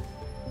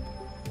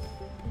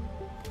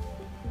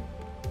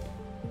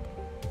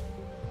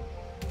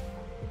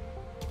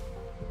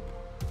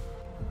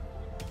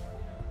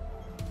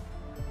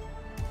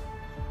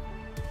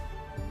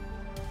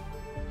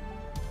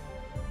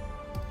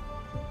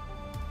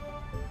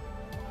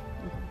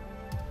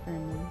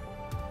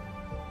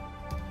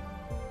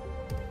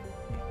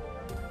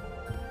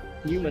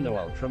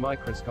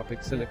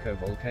 Humano-ultramicroscopic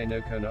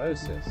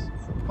silicovolcanoconiosis.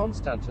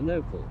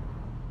 Constantinople.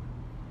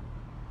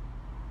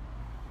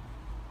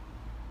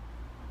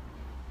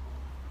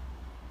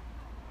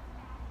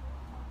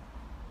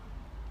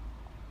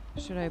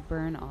 Should I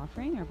burn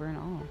offering or burn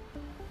all?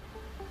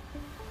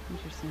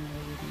 Interesting way to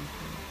think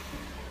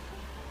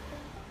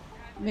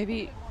through.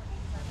 Maybe.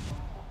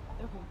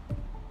 Okay.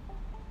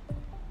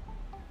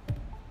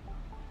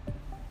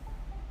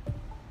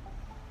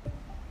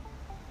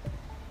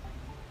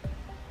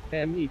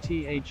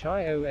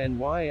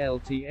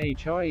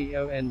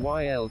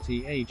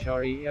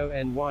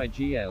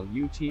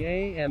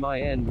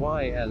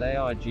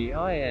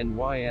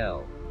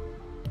 Methionyltryonylthyronylthynyl.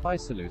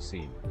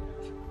 Isoleucine.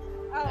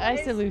 Oh,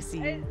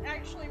 Isoleucine. It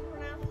actually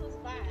pronounces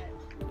that.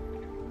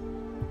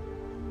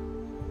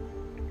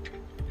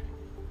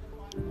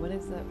 What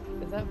is that?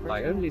 Is that version I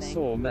of only the thing?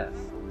 saw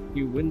meth.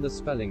 You win the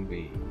spelling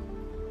bee.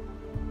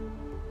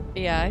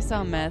 Yeah, I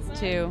saw meth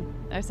too.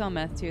 I saw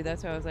meth too.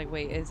 That's why I was like,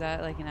 wait, is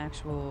that like an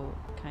actual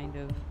kind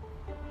of?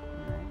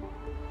 Alright.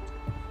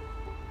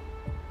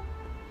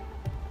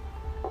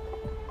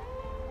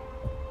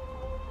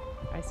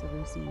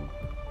 Isoleucine.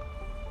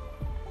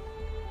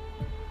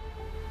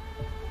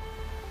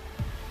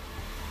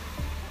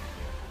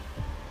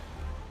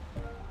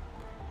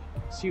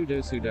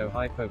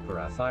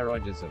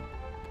 Pseudo-hypoparathyroidism.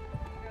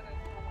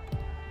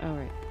 Oh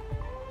right.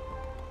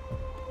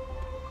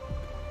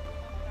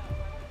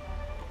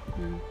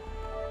 Hmm.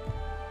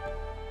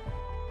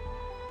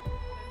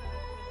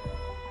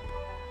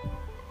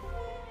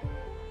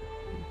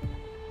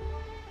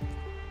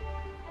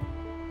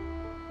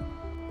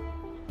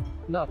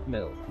 Nut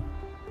milk.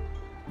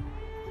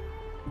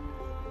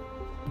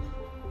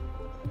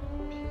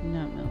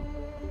 Nut milk.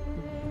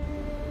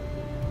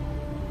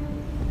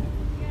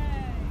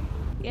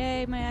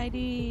 Yay, my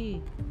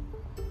ID!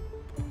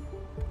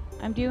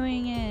 I'm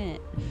doing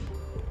it!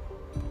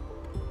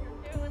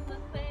 You're doing the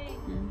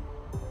thing.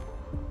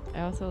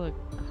 I also look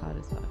hot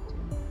as fuck too.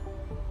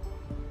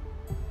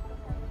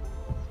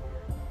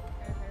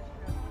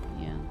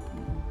 Yeah.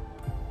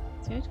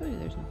 See, I told you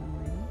there's nothing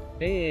wrong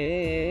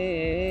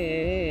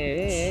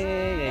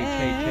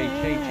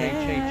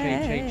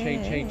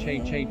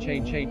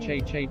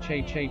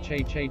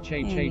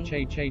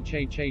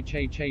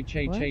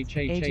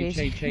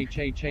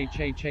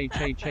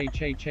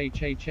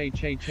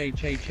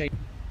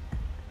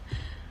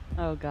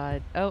Oh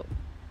god. Oh.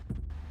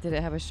 Did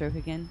it have a stroke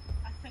again?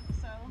 I think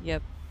so.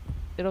 Yep.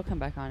 It'll come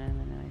back on in a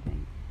minute, I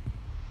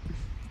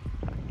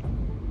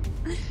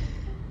think.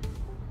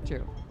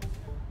 True.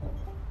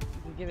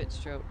 You can give it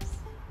strokes.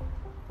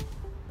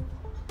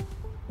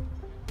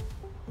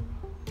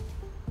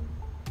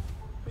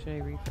 Should I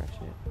refresh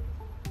it?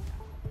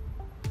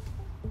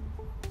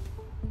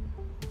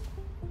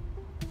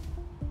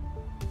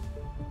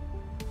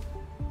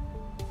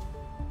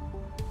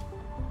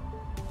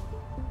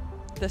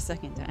 The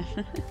second time.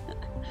 If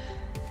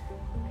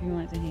you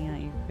want to hang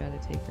out, you've got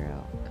to take her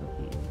out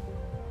cocaine.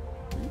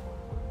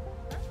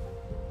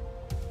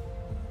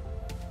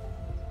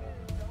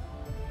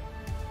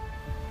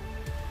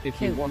 If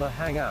you wanna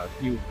hang out,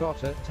 you've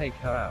gotta take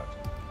her out.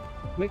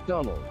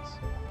 McDonald's.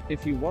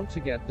 If you want to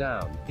get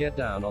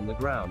down on the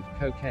ground,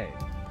 cocaine.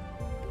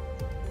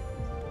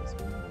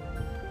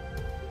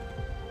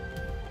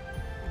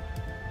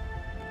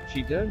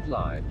 She don't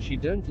lie, she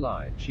don't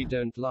lie, she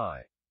don't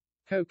lie.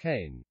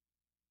 Cocaine.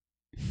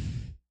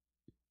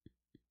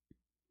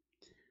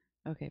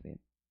 Okay, babe.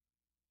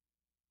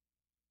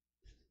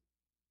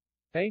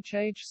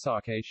 HH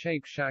sake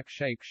shake shack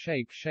shake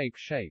shake shake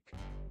shake.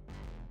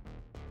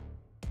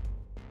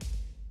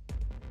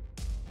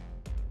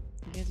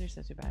 You guys are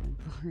such a bad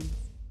influence.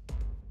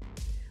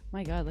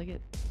 My God, look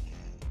at.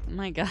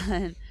 My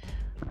God.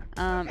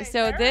 Okay, So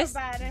they're a this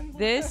bad influence.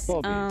 this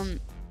Bobbies.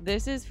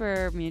 this is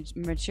for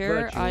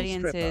mature Virtual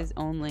audiences stripper.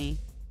 only.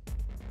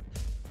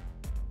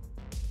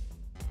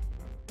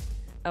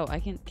 Oh,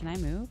 can I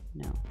move?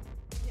 No.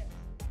 Yes,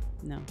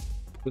 No.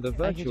 With a I could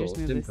virtual just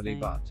move this dimply thing.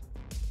 butt.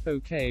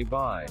 Okay,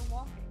 bye. we're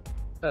walking.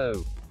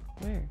 Oh,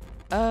 Where?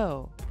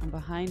 Oh, I'm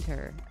behind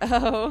her.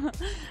 Oh,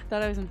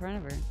 thought I was in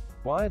front of her.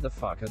 why the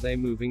fuck are they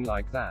moving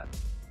like that?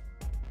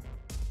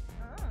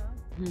 Ah.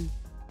 Hmm.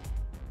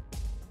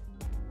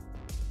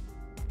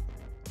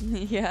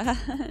 Yeah,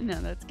 no,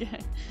 that's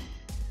good.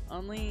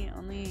 Only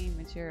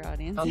mature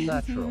audiences.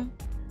 Unnatural.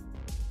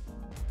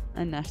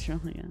 Unnatural,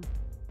 yeah.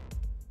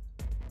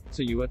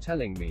 So you are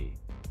telling me.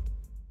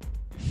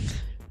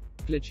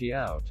 Glitchy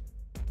out.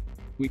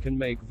 We can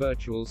make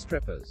virtual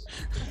strippers.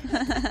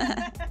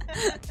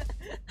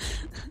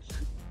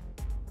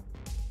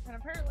 And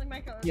apparently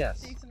make a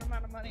Yes. decent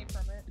amount of money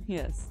from it.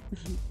 Yes.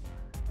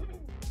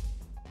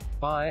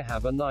 Bye,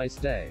 have a nice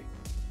day.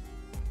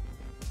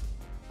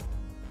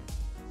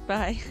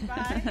 Bye.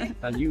 Bye.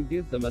 And you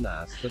give them an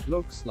ass that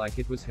looks like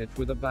it was hit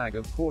with a bag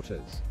of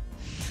quarters.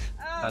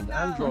 Oh, And no.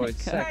 Android God.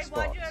 sex Wait,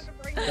 why'd bots. you have to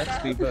bring that Let's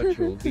up? be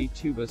virtual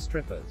VTuber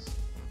strippers.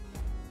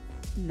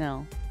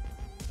 No.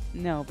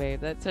 No,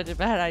 babe, that's such a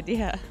bad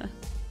idea.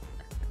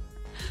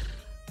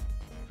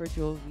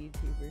 Virtual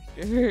VTuber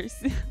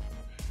strippers.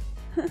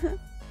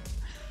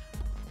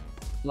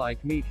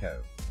 Like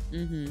Miko.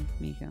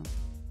 Miko.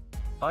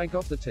 I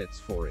got the tits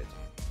for it.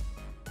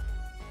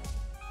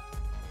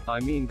 I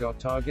mean, got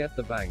to get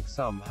the bank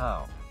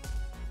somehow.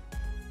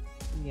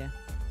 Yeah.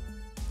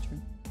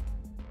 True.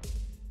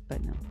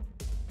 But no.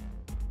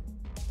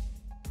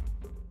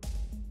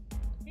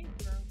 He's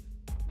drunk.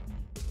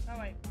 Oh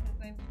wait,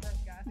 his name's Drunk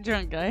Guy.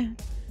 Drunk guy.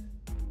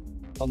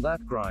 On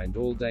that grind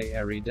all day,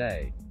 every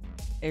day.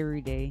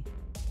 Every day.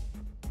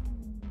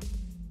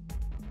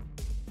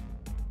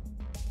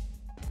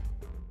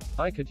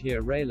 I could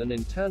hear Raylan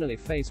internally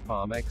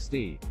facepalm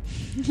XD.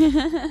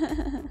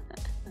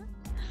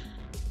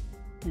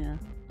 Yeah.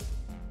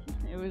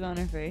 It was on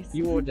her face.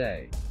 Your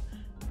day.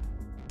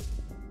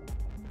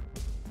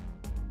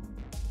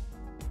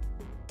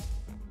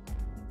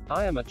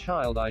 I am a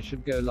child, I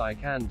should go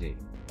like Andy.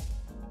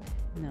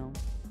 No.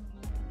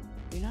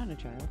 You're not a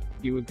child.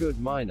 You a good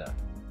miner.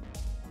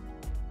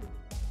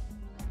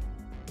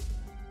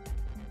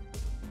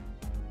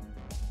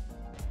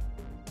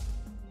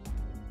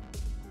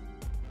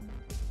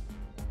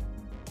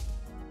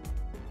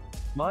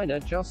 Miner,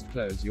 just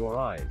close your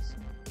eyes.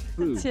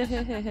 Boobs.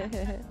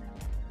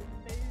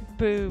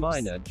 Boobs.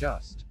 Miner,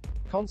 just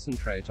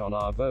concentrate on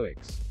our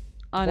voics.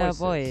 On our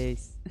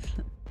voices. voice.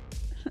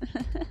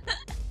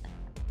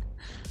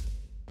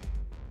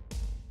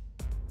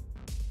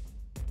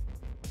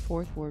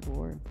 Fourth World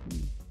War.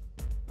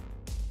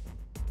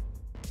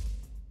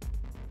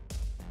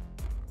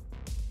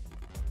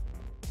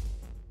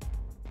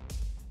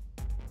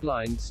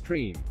 Blind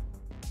stream.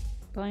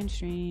 Blind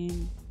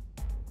stream.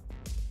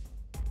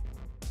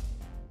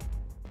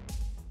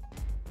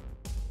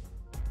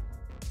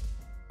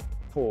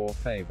 For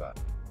favor.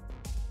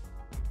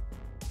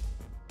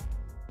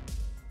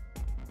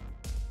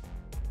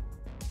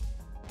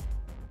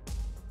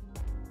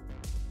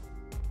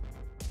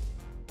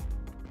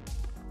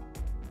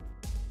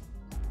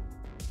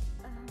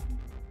 I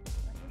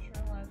just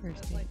realized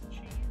First that, like,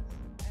 cheese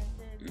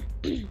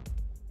ended.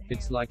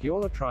 It's like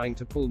you're trying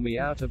to pull me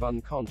out of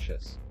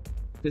unconscious.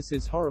 This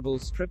is horrible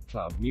strip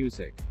club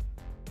music.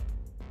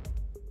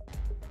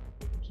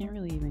 Can't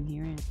really even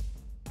hear it. It's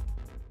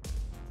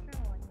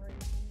kind of like rave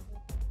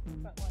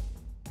music, but like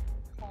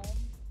calm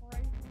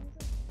rave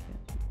music.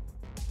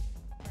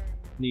 Very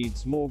weird.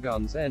 Needs more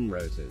Guns N'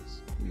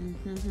 Roses.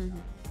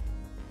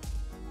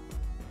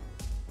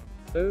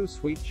 Oh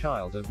sweet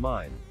child of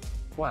mine.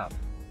 Whap.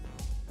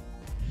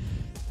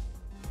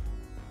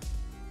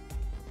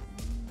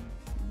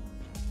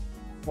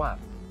 Whap.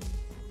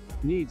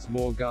 Needs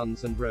more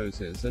Guns and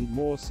Roses and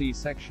more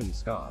C-section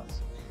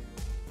scars.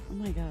 Oh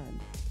my god.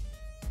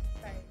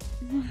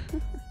 Hey.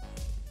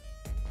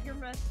 You're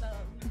messed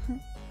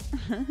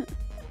up.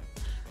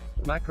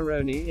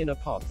 Macaroni in a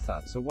pot,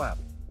 that's a whap.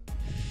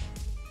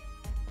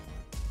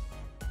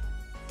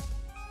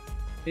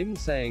 Him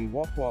saying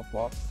wop wop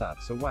wop,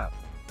 that's a whap.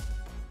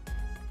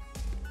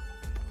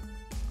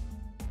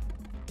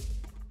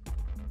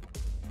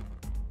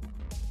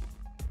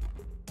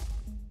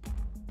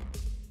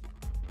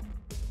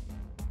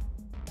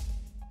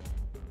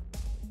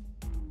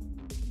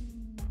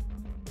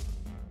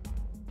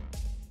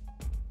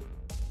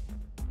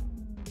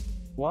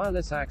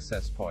 Wireless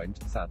access point,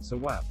 that's a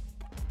whap.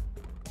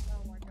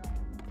 Oh my god.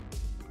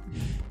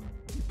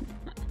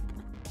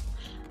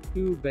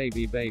 Ooh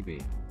baby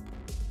baby.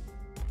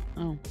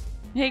 Oh.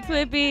 Hey,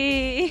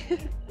 Clippy!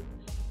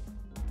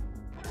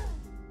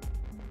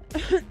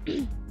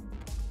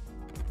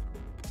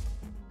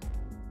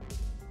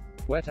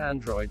 Wet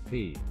Android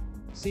P.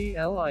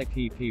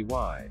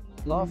 CLIPPY.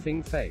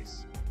 Laughing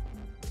face.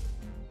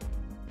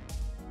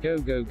 Go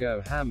go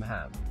go ham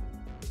ham.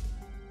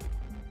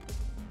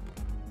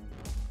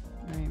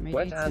 Alright, my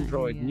Wet date's not here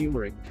Android yet.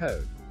 numeric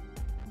code.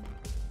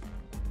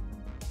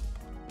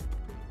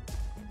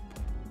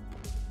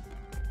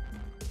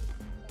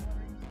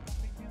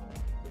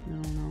 I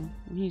don't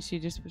know. She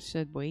just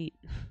said wait.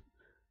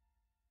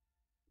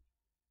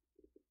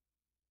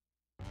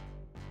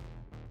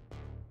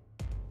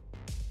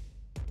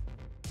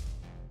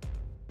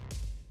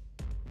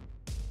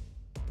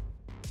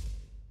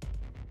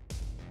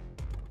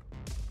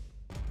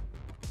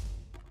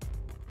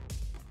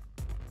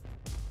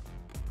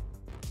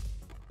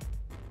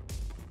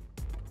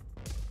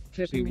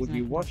 Clippy, would reason I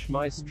you can watch talk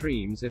my to him.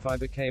 streams if I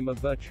became a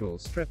virtual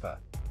stripper?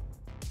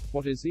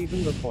 What is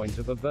even the point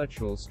of a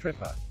virtual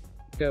stripper?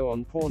 Go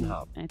on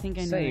Pornhub. I think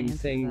I know the Same answer to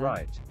thing, that.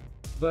 right?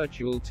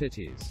 Virtual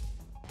titties.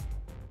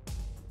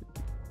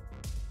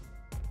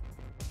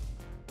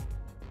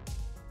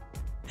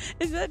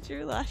 Is that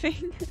Drew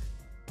laughing?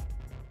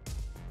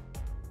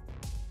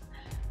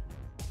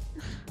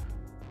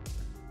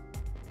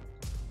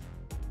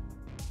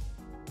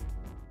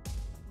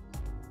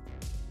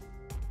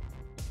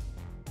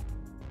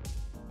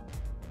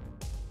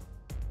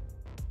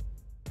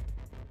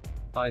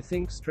 I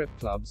think strip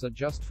clubs are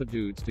just for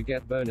dudes to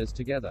get boners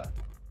together.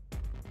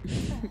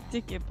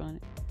 Dick on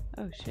it.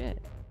 Oh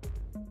shit.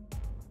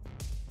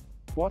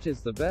 What is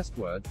the best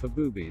word for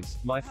boobies?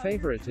 My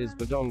favorite is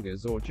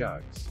badongas or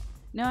jugs.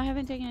 No, I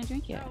haven't taken a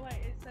drink yet. Oh wait,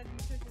 it said you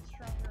took a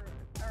stronger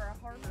or a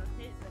harder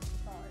hit than you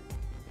thought.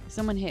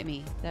 Someone hit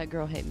me. That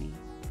girl hit me.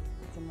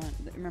 Someone.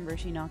 Remember,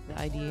 she knocked the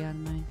ID out of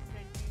my. Did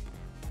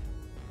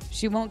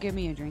She won't give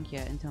me a drink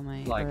yet until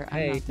my. Like, or I'm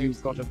hey, not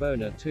you've got a thirsty.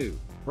 boner too.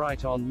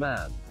 Right on,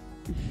 man.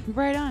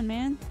 Right on,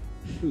 man.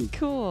 Ooh.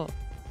 Cool.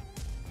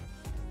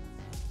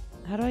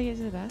 How do I get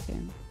to the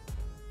bathroom?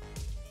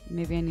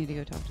 Maybe I need to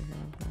go talk to her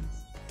real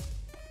fast.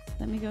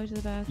 Let me go to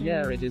the bathroom.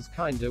 Yeah, it is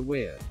kinda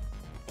weird.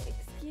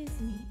 Excuse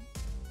me.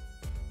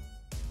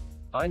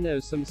 I know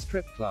some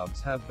strip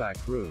clubs have back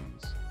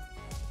rooms.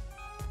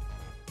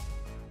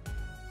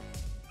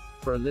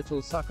 For a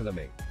little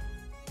suckleming.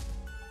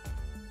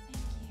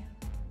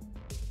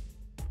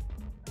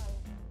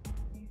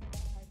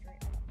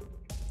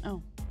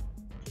 Oh.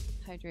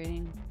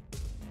 Hydrating.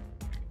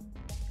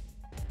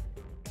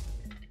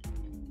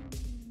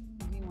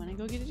 Do you want to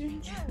go get a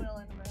drink? I will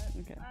in a minute.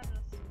 Okay. I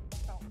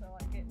just don't feel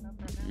like getting up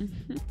right now.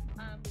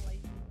 I'm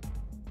lazy.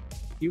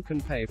 You can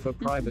pay for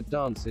private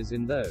dances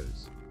in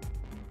those.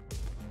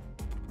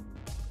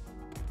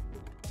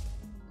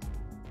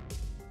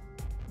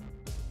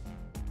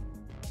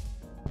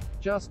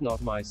 Just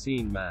not my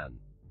scene, man.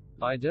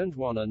 I don't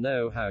wanna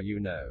know how you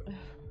know. I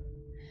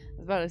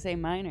was about to say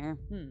minor.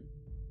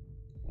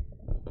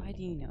 Why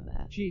do you know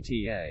that?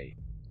 GTA.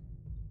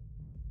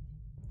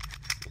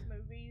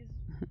 Movies,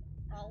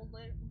 all of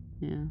it.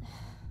 Yeah.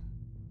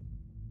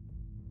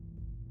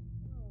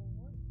 Oh,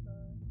 what the?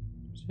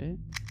 Shit.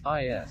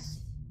 IS.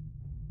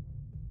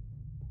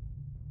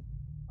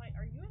 Wait,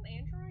 are you an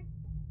Android?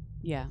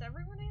 Yeah. Is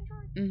everyone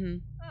Android? Mm-hmm.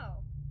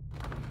 Oh.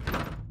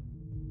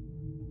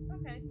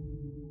 Okay.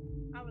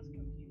 I was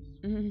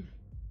confused. Mm-hmm.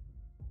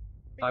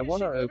 I Because wanna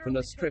she open literally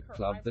a took strip her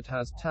club that iPhone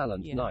has off.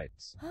 talent Yeah.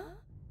 nights.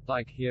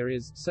 Like here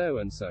is so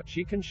and so.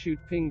 She can shoot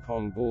ping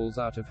pong balls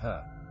out of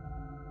her.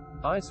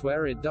 I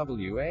swear it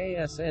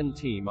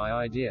wasn't my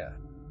idea.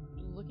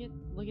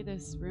 Look at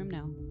this room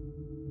now.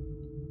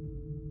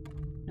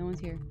 No one's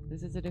here.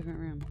 This is a different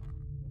room.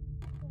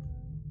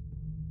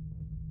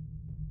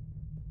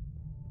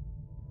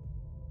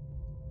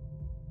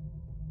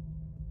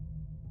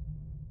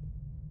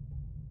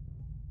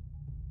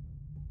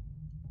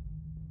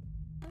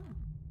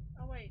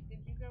 Oh wait, did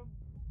you go?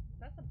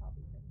 That's a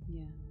poppy thing.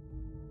 Yeah.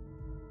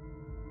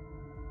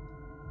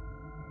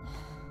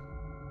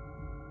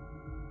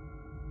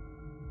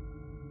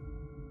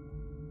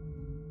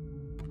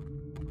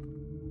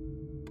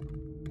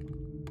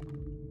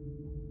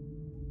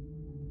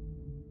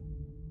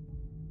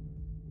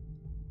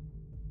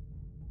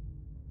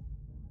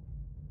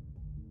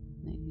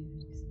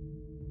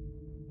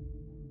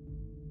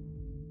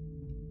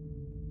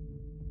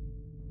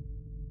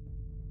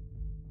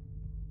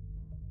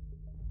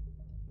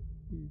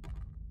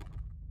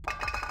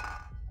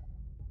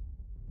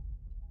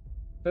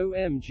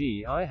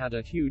 OMG, I had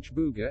a huge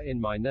booger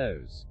in my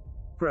nose.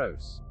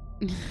 Gross.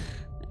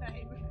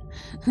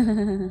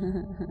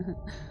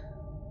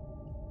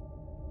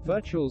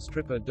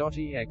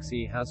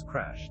 Virtualstripper.exe has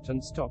crashed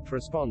and stopped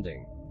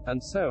responding.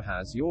 And so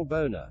has your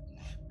boner.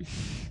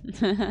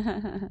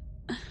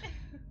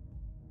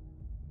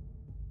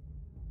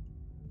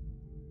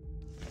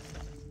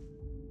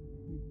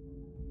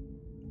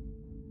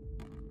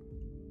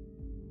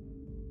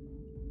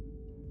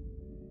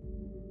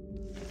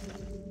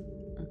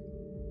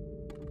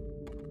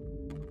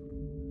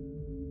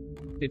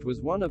 It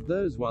was one of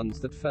those ones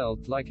that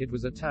felt like it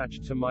was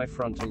attached to my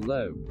frontal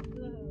lobe.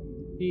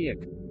 Eek.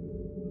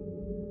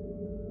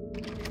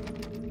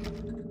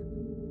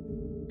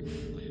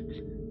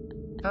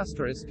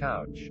 Asterisk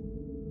couch.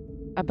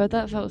 I bet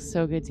that felt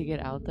so good to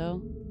get out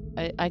though.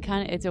 I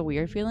kind of, it's a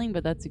weird feeling,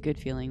 but that's a good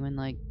feeling when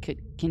like,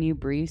 can you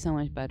breathe so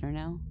much better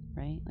now,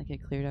 right? Like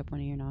it cleared up one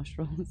of your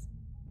nostrils.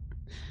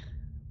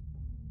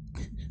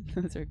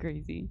 Those are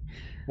crazy.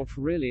 What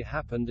really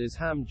happened is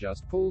Ham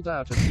just pulled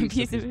out a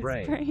piece of his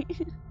brain.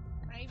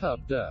 Maybe.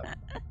 Herp derp.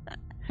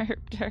 Herp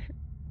derp.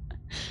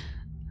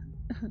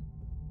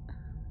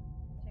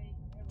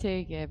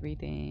 Take Take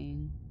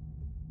everything.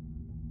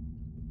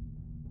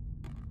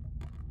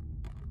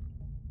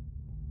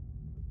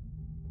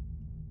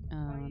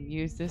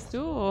 Use the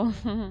stool.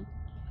 You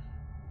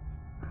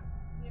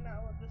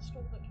know, the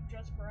stool that you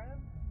just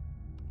grabbed?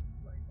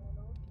 Right on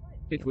over the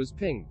plate. It was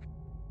pink.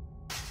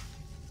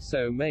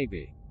 So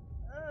maybe.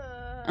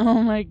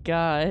 Oh my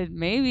god.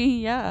 Maybe,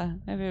 yeah.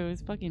 If it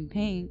was fucking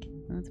pink.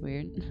 That's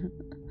weird.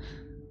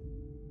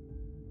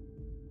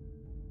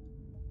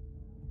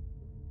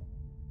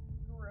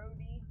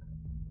 Grody.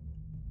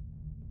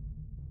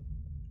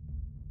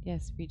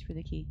 Yes, reach for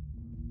the key.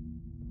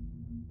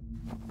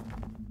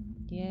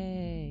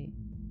 Yay.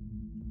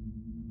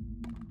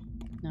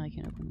 Now I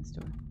can open this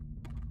door.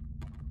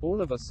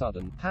 All of a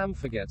sudden, Ham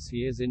forgets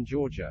he is in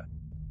Georgia.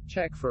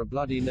 Check for a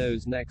bloody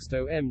nose next,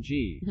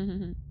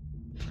 OMG.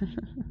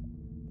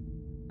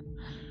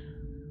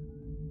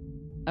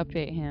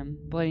 Update him.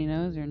 Bloody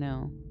nose or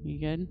no? You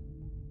good?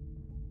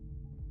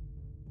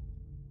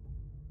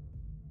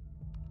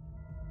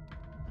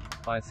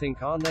 I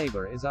think our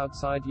neighbor is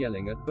outside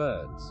yelling at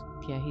birds.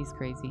 Yeah, he's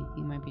crazy.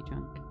 He might be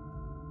drunk.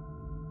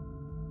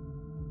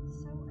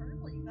 So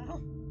early,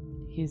 though.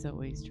 He's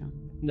always drunk.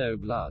 No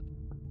blood.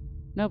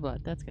 No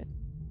blood. That's good.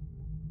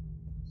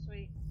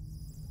 Sweet.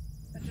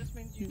 That just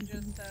means you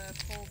just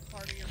pulled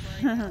part of your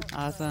brain out. so-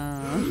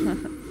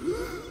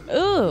 Awesome.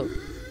 Ooh!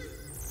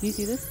 Do you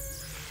see this?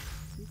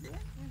 Mhm.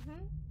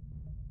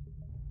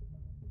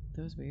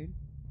 That was weird.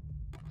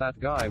 That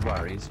guy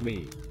worries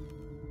me.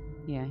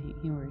 Yeah,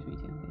 he worries me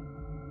too.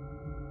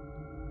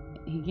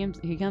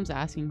 He comes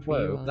asking for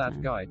you all Whoa, the that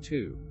time. guy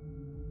too.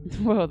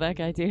 Whoa, that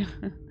guy too.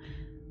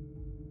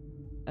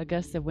 A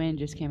gust of wind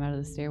just came out of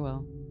the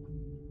stairwell.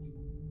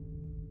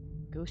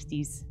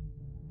 Ghosties.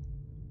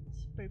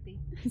 Spoopy.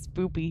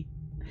 Spoopy.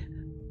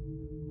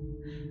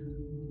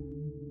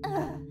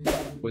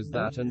 Was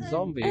that a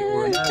zombie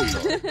or an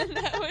android?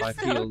 That was I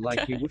so feel like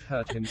he good. would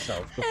hurt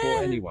himself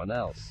before anyone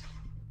else.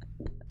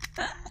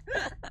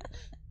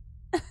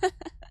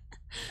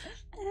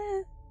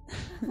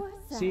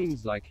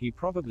 Seems like he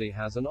probably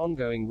has an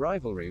ongoing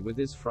rivalry with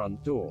his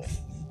front door.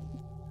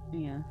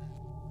 Yeah.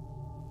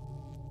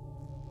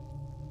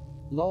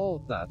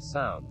 Lol, that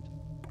sound.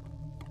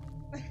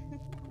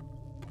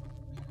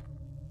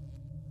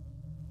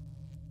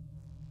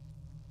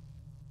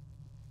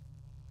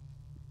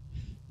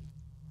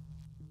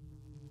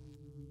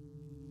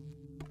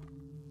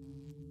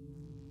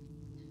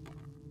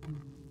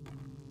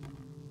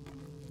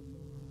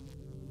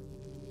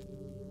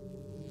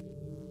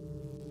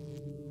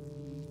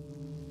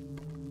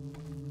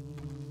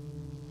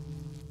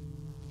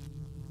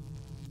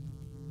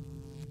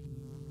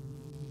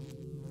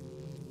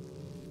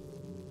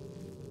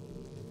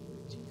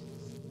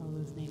 All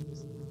those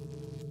names.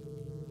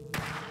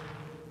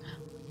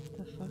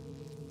 The fuck?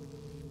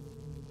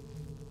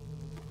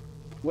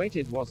 Wait,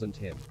 it wasn't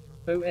him.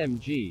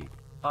 OMG.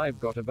 I've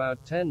got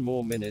about 10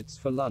 more minutes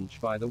for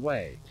lunch, by the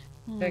way.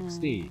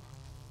 XD.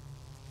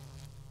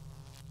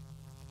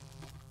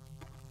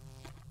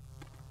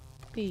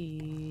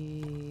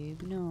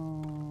 Babe,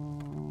 no.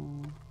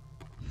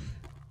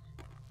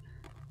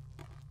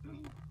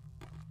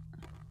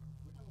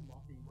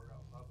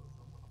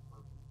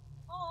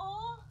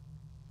 Aww.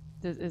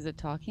 Is it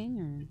talking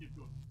or Keep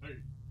going. Hey.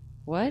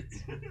 what?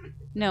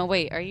 No,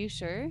 wait. Are you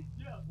sure?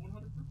 Yeah,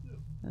 100%.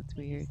 That's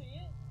Did you weird. see it?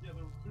 Yeah,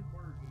 there was two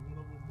birds, and one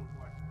of them was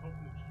like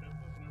puffing its chest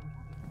up and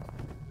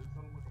everything. It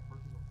sounded like a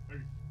person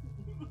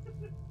going,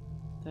 hey.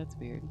 That's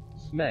weird.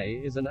 May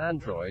is an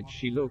android.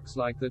 She looks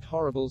like that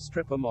horrible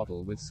stripper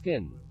model with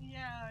skin.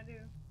 Yeah, I do.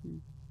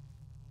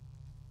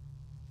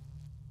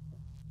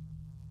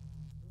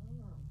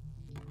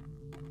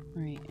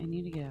 All right, I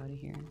need to get out of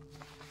here.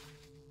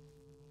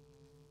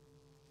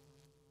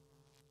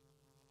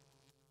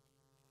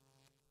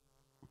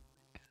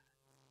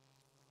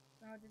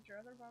 Oh, did your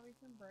other bobby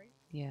pin break?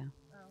 Yeah.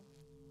 Oh.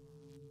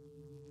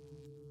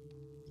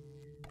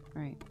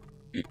 All right.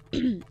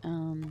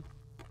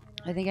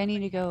 I think I need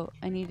to go.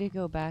 I need to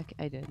go back.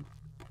 I did.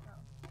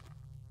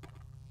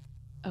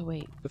 Oh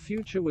wait. The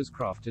future was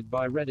crafted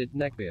by Reddit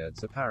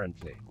neckbeards,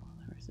 apparently. Oh,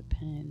 there was a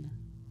pen.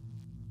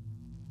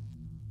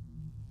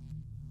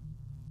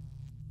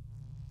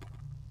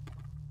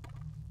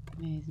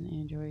 May's an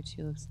android.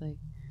 She looks like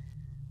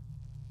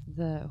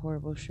the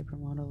horrible stripper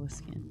model with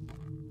skin.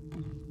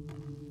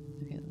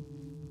 Okay.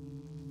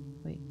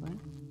 Wait, what?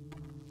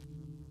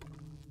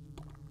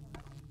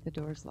 The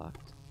door's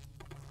locked.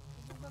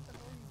 Isn't that the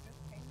door you just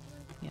came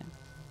through? Yeah.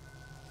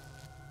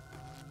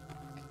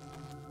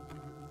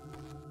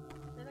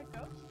 Did a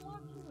ghost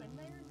lock you in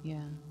there?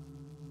 Yeah.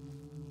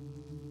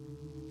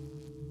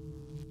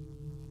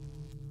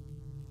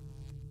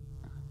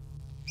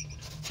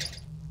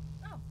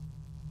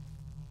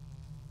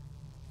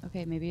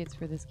 Okay, maybe it's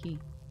for this key.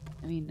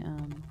 I mean,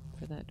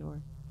 for that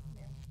door.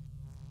 Yeah.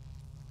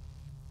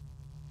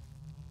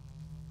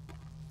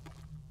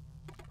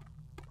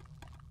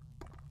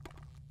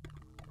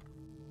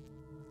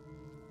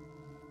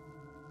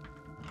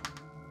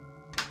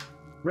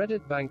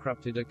 Reddit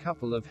bankrupted a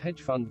couple of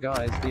hedge fund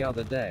guys the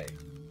other day.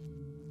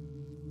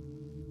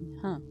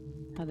 Huh.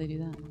 How'd they do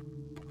that?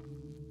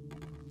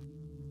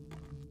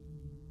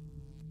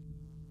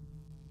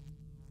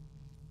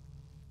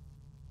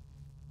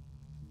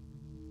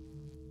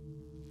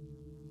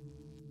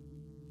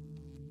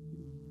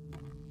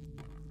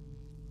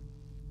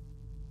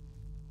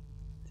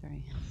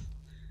 Sorry.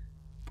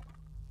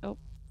 Oh,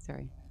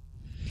 sorry.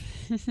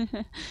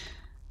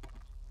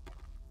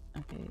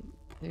 Okay,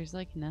 there's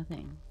like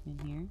nothing in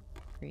here.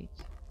 Great.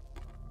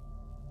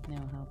 No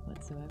help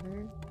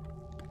whatsoever.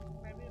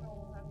 Maybe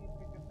it'll have you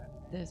pick up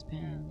that pen. This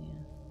pen, yeah.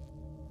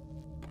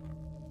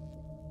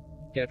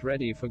 Get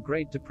ready for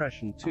Great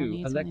Depression I'll 2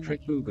 need something Electric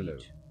that can Boogaloo.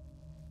 reach.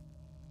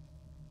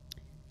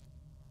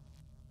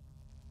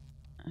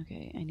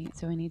 Okay, I need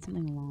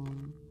something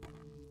long.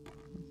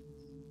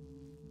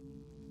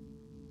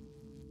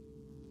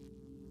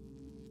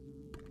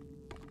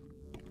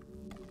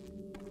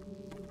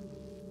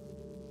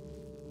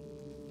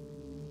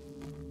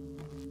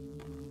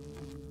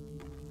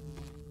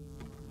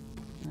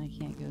 I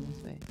can't go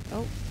this way.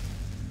 Oh,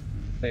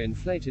 They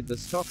inflated the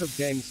stock of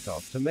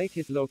GameStop to make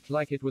it look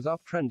like it was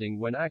uptrending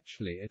when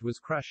actually it was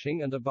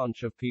crashing and a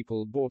bunch of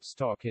people bought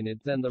stock in it.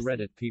 Then the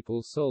Reddit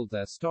people sold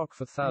their stock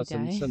for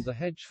thousands died. and the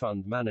hedge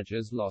fund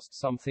managers lost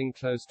something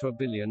close to $1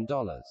 billion. fuck.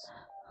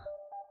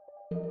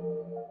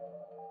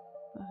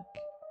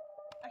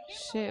 I can't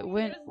Shit,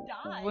 believe you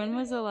just died. when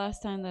was the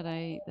last time that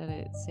it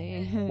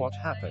saved? What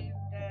happened?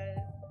 Saved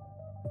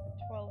at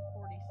 12:47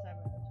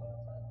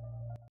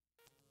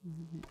 is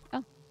what it said.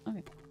 Oh,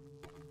 okay.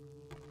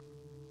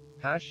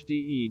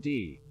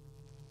 #DED.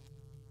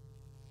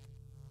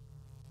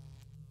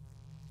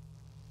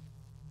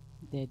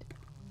 Did.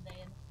 Then.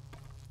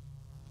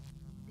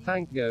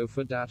 Thank Go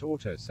for dat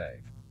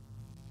autosave.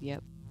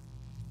 Yep.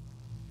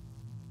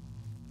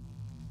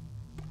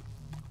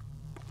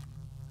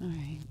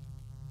 Alright.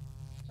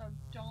 So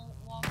don't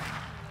walk into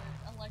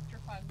the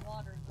electrified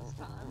water this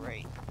time.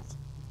 Right.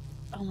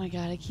 Oh my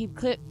god, I keep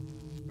clip.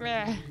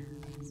 Sorry.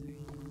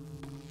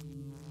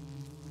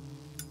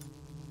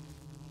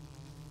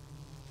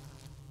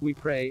 We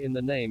pray in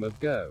the name of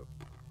Go.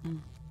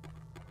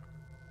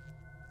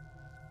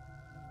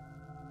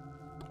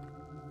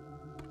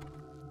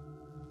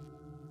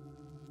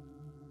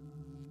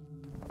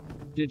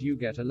 Did you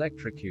get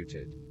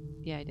electrocuted?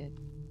 Yeah, I did.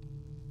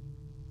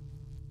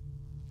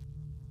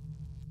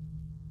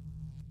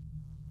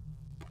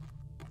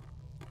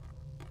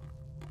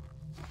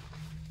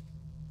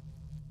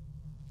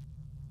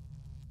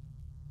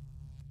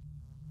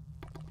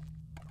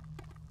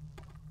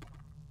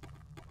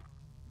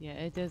 Yeah,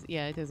 it does.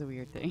 Yeah, it does a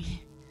weird thing.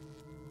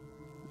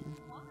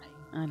 Why?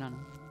 I don't know.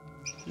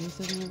 Yours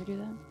doesn't ever do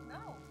that?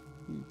 No.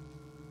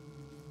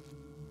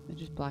 It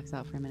just blacks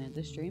out for a minute.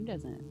 The stream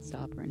doesn't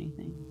stop or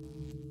anything.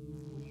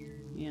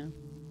 Weird. Yeah.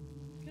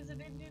 Because it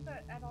didn't do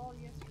that at all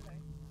yesterday.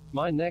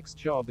 My next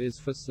job is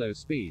for slow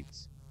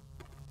speeds.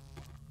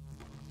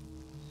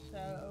 So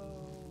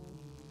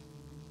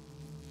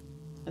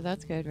Oh,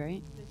 that's good,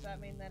 right? does that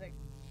mean that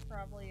it's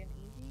probably an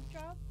easy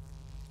job?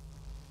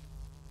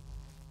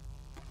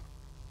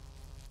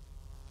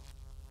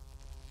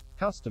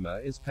 Customer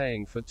is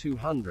paying for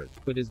 200,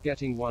 but is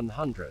getting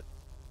 100.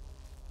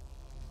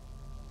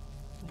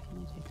 Why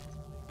can't I take this?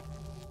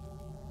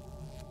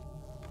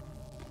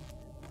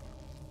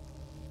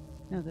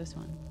 No, this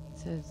one. It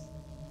says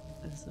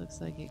this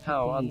looks like it could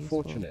How be useful.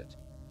 unfortunate.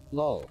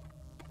 Lol.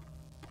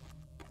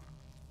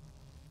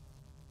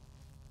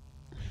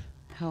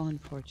 How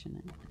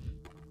unfortunate.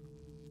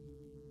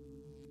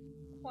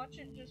 Watch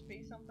it just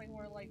be something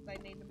where like they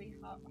need to be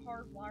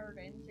hardwired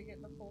in to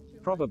get the full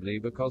 200. Probably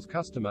because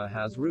customer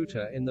has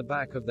router in the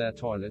back of their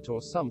toilet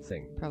or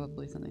something.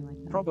 Probably something like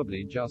that.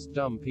 Probably just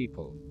dumb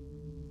people.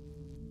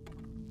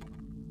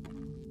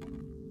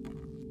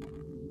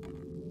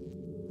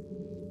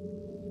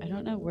 I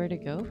don't know where to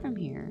go from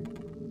here.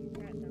 You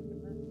can't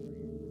open that for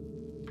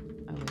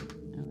you. Oh wait.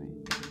 Oh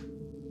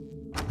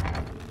right.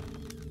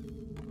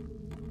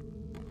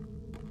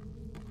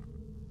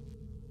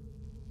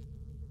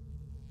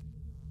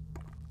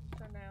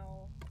 So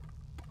now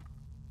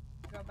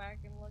go back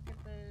and look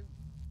at the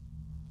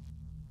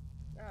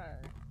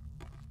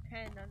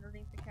pen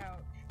underneath the couch.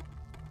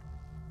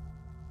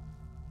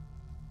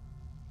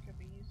 Could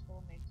be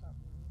useful, maybe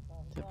something blah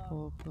To blah blah.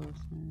 pull closer.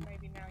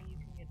 Maybe now you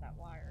can get that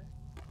wire.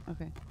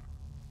 Okay.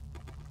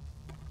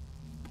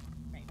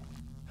 Maybe.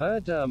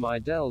 Heard my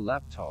Dell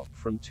laptop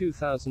from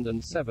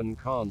 2007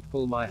 can't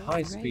pull my Oh,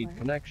 high-speed right.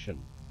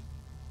 connection.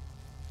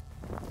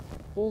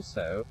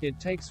 Also, it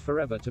takes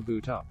forever to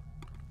boot up.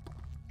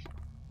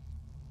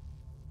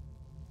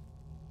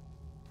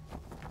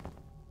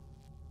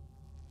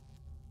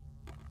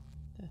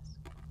 This.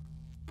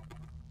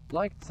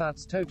 Like,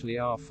 that's totally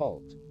our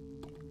fault.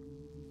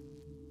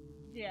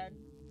 Yeah.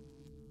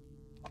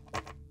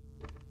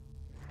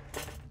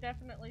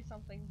 definitely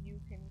something you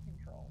can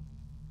control.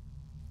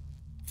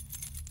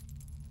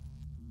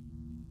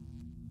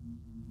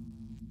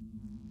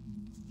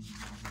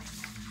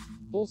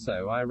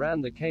 Also, I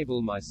ran the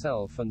cable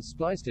myself and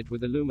spliced it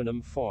with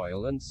aluminum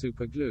foil and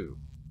super glue.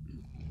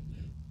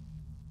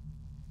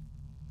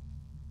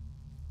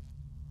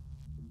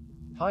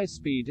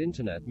 High-speed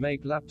internet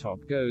make laptop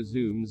go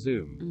zoom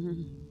zoom.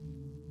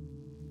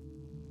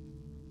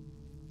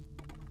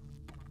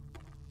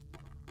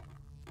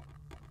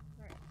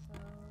 Alright, so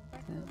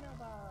back to the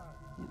mailbox.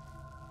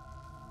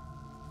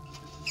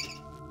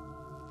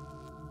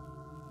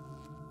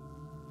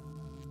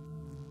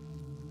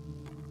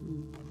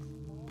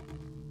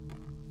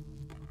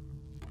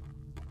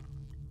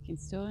 Can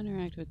still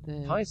interact with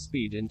the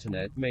High-speed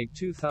internet make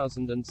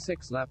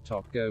 2006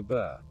 laptop go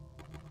burr.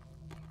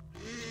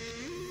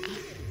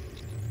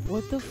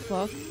 What the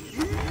fuck?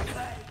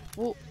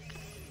 Well.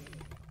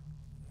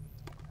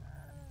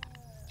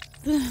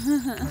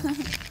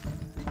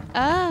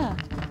 Ah!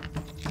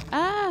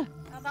 Ah!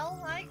 I don't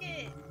like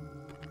it!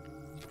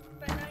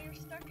 But now you're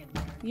stuck in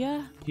there.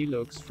 Yeah. He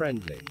looks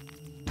friendly.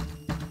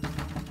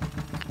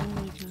 Oh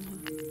my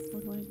god.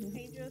 What do I do?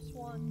 He just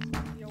wants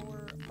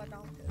your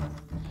badonka.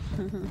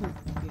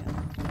 Yeah.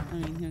 I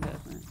mean, who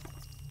doesn't?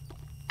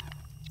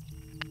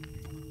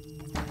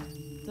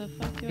 The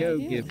fuck do I Go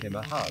do? give him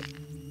a hug.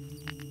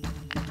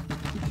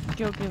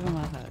 Go give him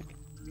a hug.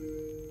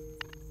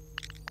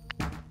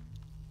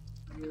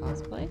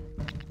 Cosplay?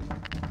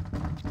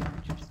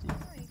 Interesting.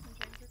 Oh, you can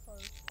change your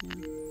clothes.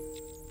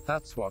 Yeah.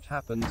 That's what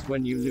happens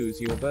when you lose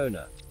your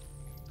boner.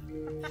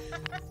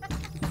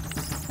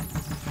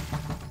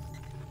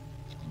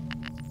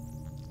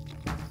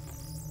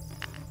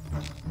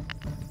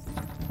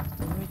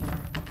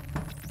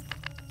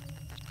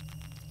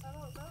 I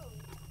don't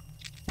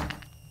know.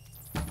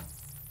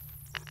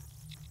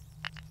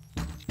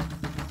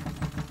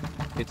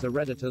 It's a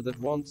Redditor that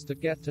wants to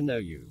get to know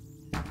you.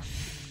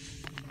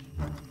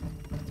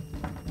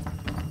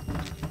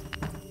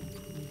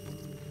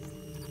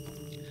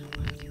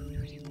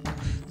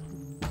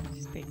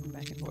 Just pacing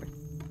back and forth.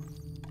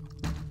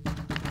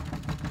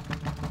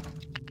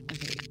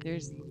 Okay,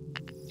 there's.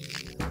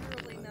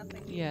 Literally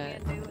nothing you Yeah.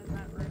 can do in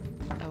that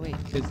room. Oh, wait.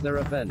 Is there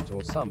a vent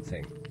or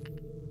something? Did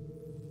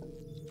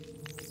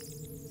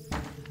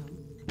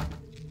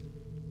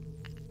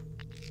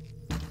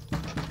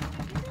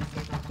you just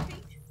see that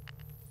speech?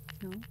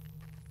 No?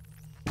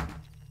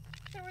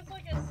 There was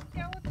like a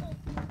skeletal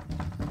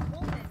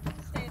woman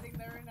standing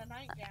there in a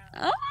nightgown.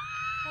 Ah!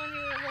 When you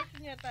were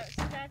looking at that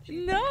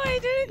statue. No, I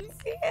didn't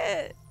see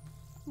it!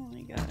 Oh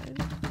my god.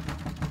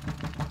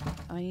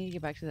 I need to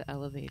get back to the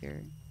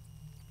elevator.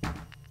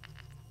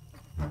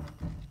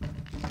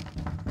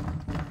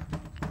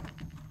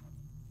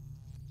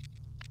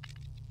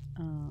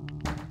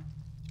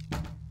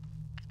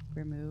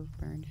 Remove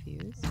burned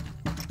fuse.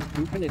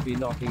 Who can it be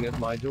knocking at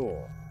my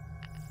door?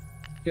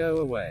 Go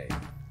away.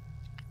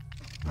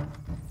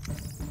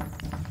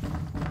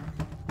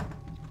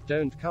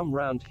 Don't come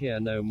round here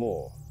no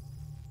more.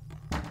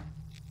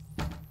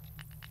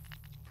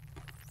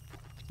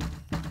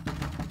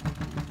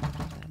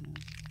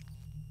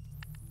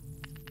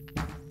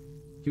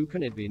 Who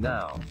can it be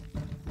now?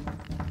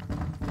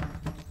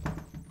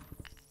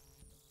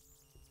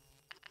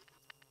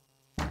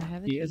 I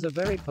have a He is key. a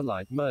very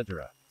polite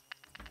murderer.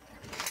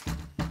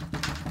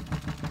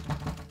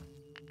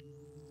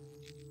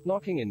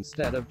 Knocking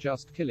instead of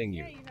just killing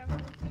you. Yeah, you have a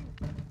routine.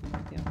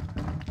 Yep.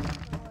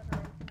 The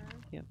letter opener.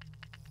 Yep.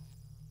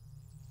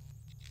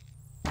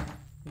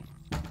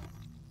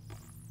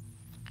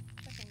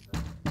 Second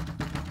drawer.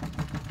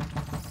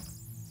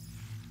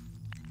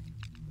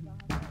 You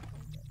don't have that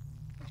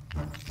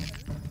trinket.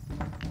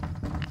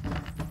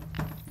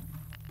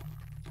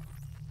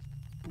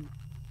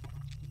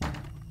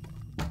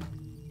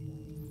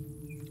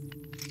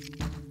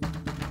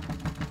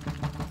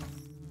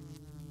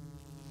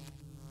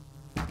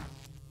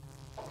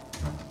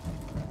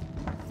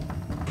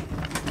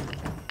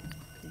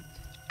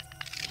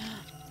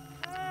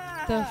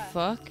 The Ah!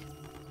 fuck?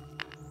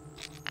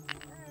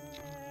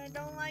 I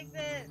don't like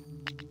this.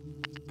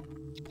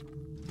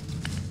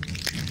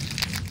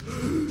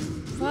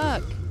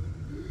 Fuck!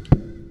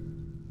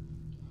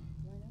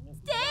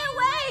 Stay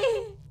away!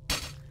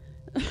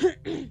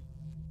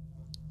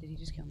 Did he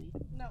just kill me?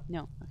 No,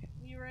 No. Okay.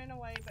 you ran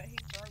away, but he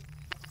broke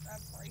a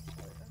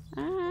bracelet.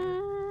 Ah!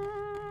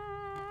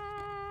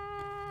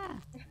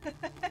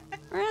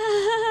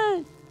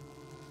 Run!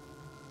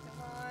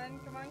 Come on,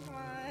 come on, come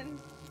on.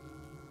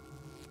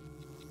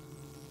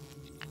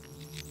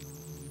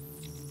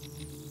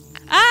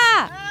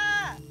 Ah!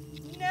 Ah!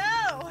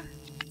 No!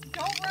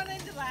 Don't run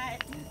into that.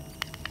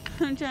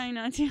 I'm trying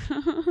not to.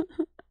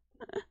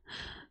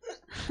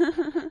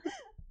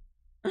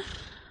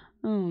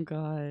 Oh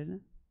god.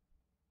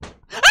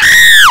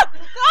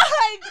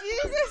 God,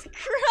 Jesus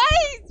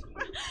Christ!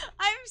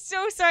 I'm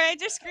so sorry. I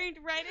just screamed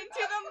right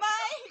into the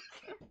mic.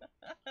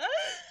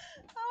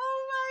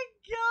 Oh my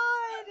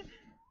god!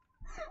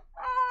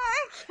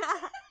 Oh my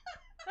god!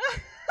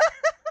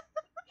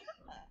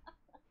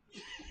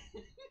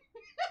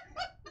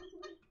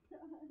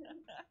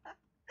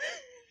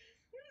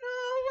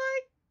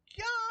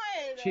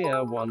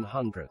 Cheer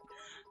 100.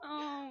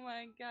 Oh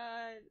my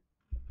god.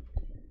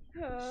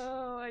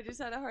 Oh, I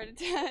just had a heart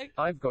attack.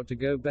 I've got to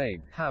go,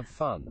 babe. Have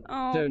fun.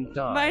 Oh, Don't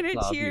die. Miner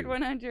Love cheered you.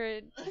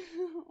 100.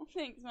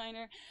 Thanks,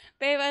 Miner.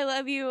 Babe, I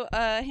love you.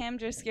 Ham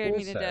just scared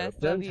me to Also, death.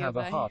 don't Love you. have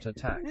a Bye. heart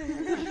attack.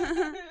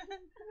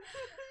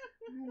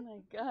 Oh my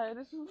god.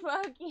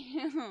 Fuck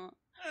you.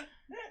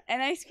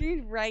 And I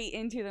screamed right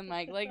into the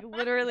mic, like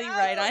literally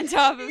right on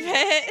top of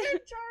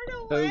it.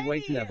 Oh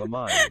wait, never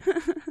mind.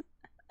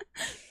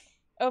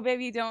 Oh,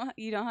 baby, you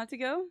don't have to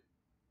go?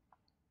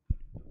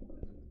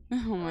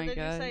 Oh my or did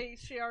god. you say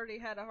she already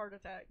had a heart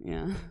attack?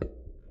 Yeah.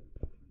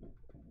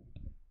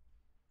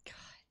 God,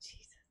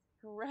 Jesus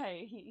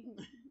Christ.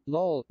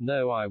 Lol,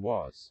 no I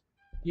was.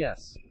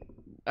 Yes.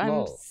 I'm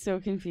Lol. so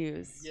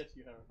confused. Yes,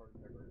 you have a heart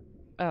attack.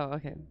 Oh,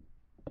 okay.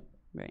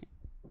 Right.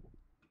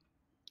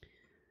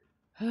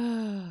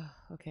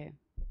 Okay.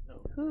 No.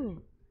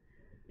 Whew.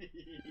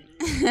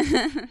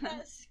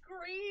 That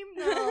scream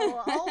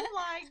though, oh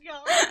my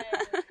god.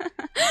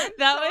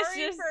 That was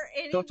Sorry just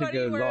for Got anybody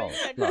to go, wearing lol.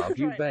 headphones Love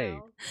you, right babe.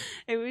 now.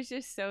 it was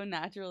just so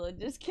natural. It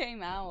just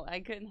came out. I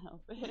couldn't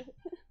help it.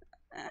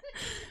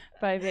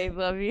 Bye, babe.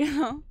 Love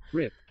you.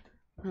 Rip.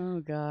 Oh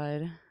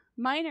god.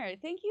 Miner,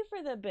 thank you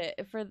for the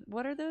bit. For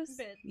what are those?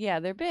 Bits. Yeah,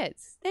 they're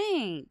bits.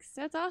 Thanks.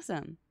 That's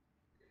awesome.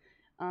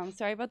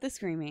 Sorry about the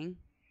screaming.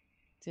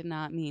 Did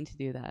not mean to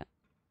do that.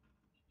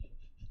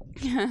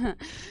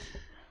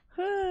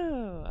 Whew,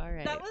 all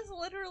right. That was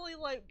literally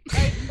like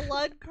a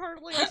blood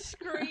curdling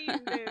scream,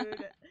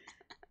 dude.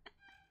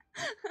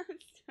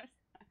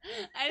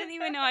 I didn't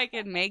even know I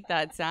could make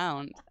that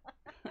sound.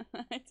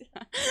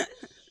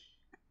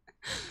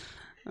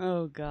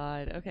 Oh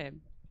god. Okay.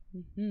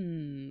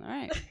 All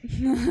right.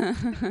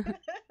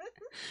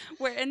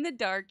 We're in the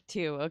dark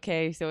too.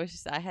 Okay, so it's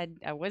just I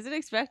wasn't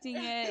expecting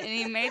it, and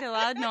he made a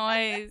loud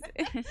noise.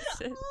 It's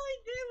just- All he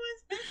did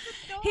was hit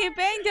the door. he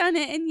banged on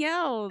it and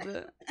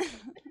yelled.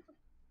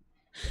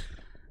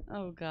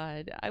 Oh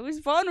god, I was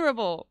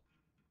vulnerable.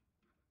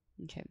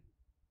 Okay.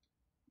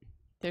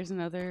 There's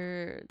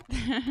another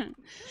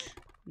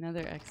another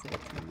exit.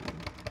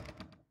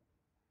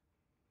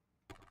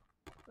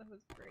 That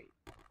was great.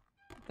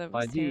 That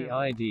was terrible.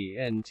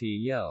 IDNT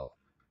yell.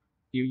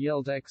 You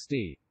yelled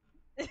XD.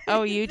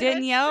 Oh, you didn't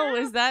That's yell? true.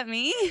 Was that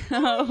me?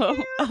 Oh,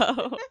 you.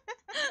 Oh.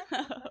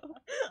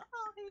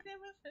 All he did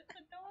was hit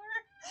the door.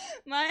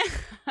 My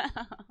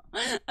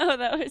oh,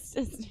 that was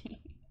just me.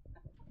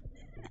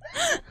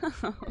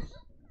 Oh my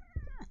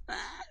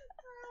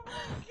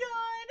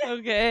god.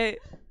 Okay,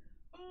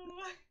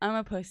 Oh. I'm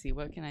a pussy.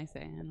 What can I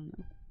say? I don't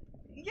know.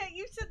 Yeah,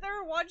 you sit there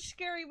and watch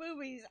scary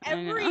movies I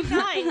know. every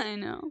night I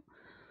know.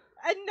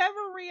 and never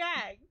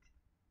react.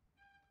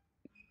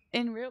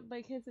 In real,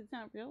 because it's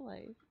not real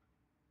life.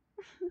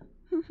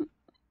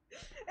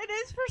 It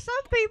is for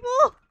some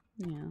people.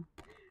 Yeah,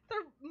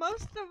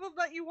 Most of them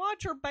that you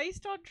watch are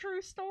based on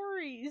true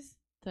stories.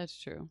 that's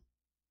true.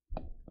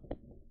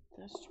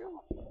 That's true.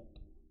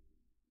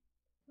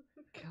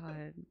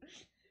 God,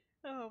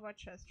 Oh, my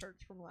chest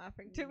hurts from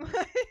laughing too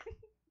much.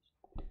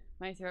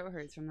 my throat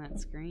hurts from that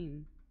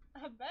scream.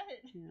 I bet.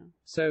 Yeah.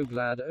 So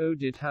glad O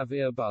did have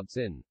earbuds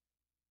in.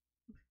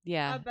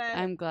 Yeah, I bet.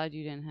 I'm glad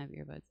you didn't have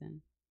earbuds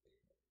in.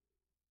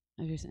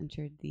 I just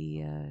entered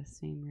the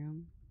same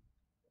room.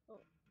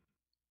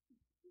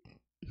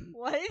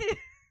 What?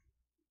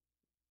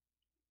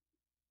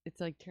 It's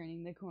like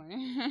turning the corner.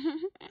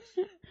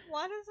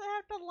 Why does it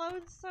have to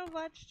load so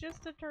much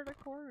just to turn a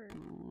corner?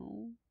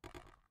 Oh.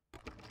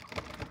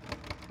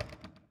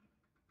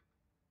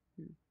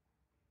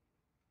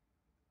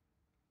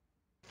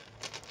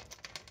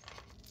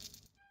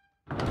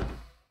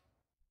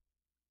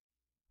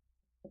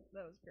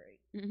 That was great.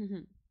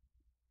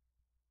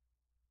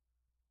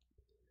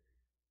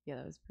 Yeah,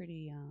 that was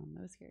pretty,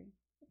 that was scary.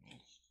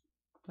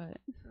 But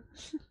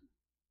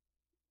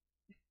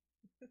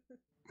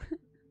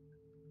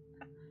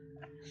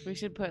we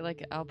should put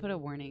like, I'll put a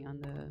warning on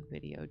the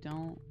video.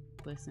 Don't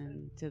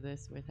listen to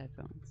this with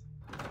headphones.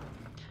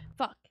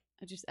 Fuck!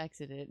 I just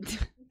exited.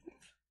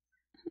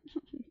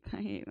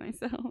 I hate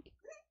myself.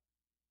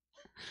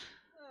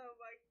 Oh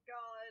my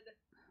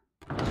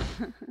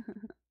god.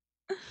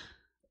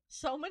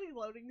 So many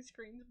loading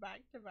screens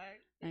back to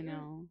back. I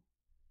know.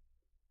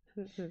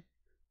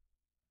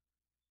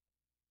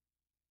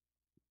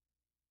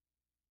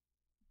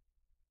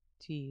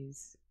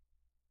 Jeez.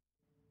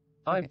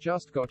 I've Okay.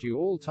 just got you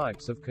all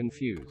types of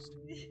confused.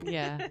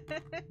 Yeah,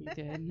 you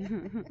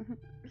did.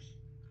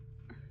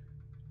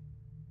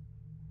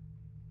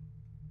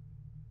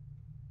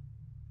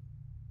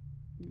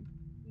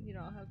 You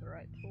don't have the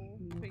right tool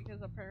Mm.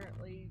 because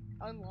apparently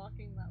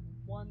unlocking that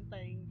one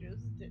thing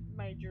just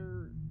made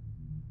your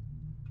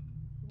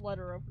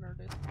letter opener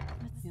just.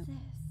 What's Yep. this?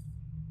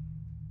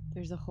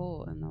 There's a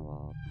hole in the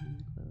wall behind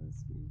the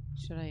clothes.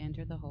 Should I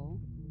enter the hole?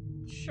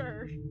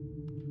 Sure.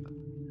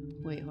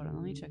 Wait, hold on.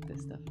 Let me check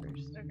this stuff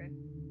first. Okay.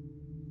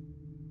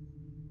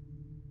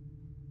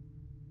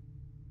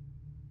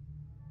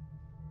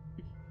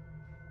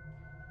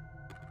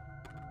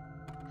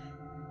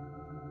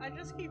 I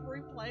just keep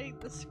replaying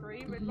the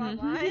scream in my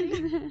mind.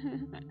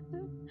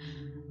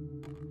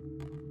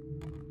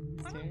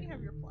 Why don't you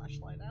have your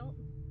flashlight out?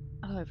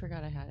 Oh, I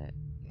forgot I had it.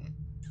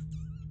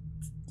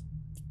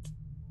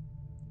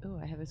 Oh,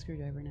 I have a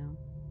screwdriver now.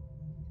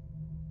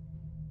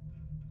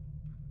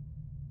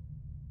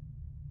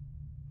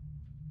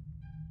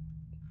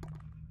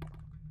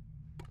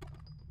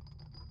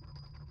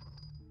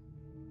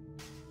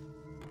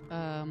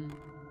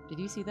 Did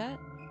you see that?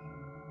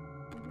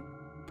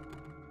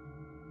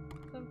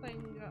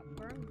 Something got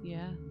burned.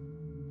 Yeah.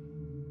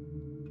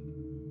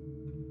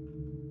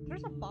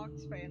 There's a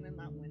box fan in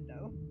that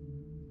window.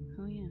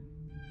 Oh, yeah.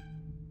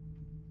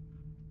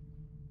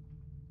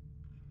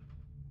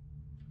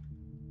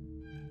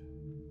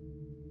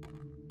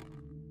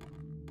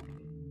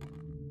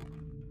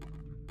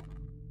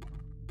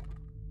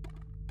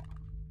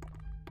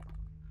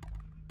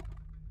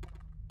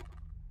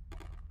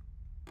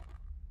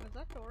 Was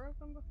that door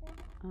open before?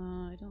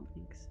 I don't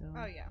think so.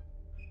 Oh, yeah.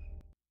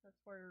 That's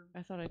where...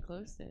 I thought I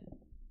closed it. I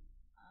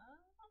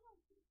don't know.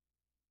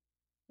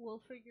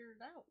 We'll figure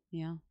it out.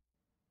 Yeah.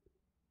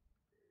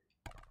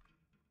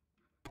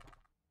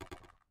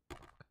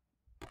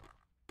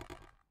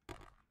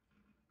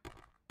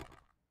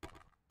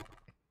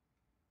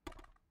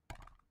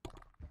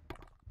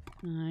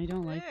 I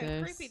don't like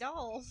this. Creepy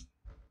dolls.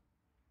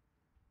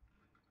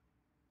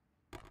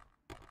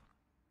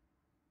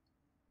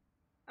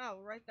 Oh,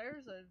 right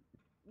there's a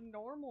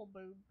normal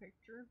boob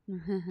picture.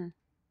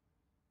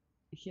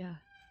 Yeah.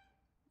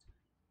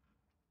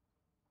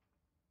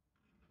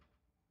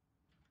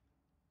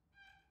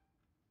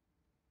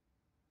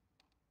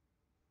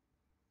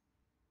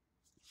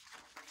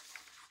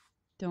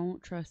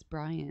 Don't trust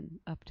Brian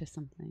up to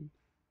something.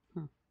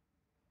 Huh.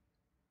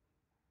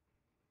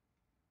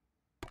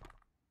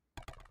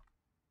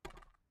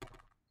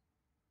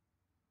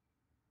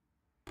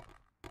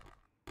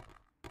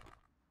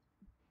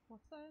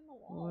 What's that in the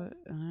wall? What?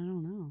 I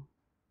don't know.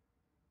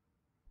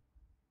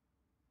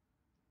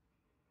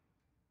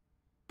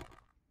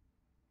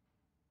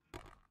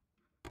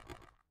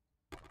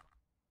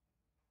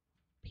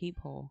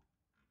 Peephole.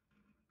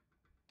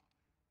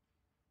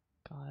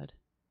 God.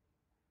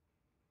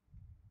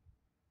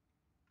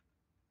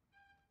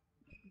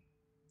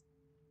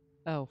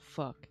 Oh,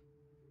 fuck.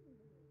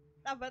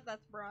 I bet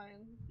that's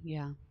Brian.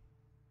 Yeah.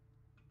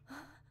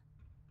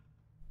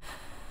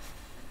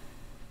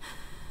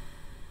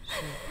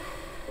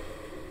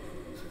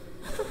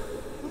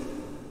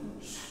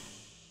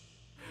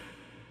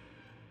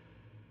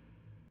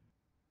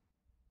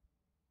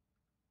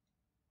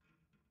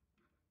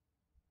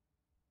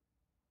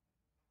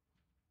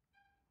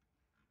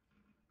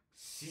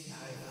 Shit.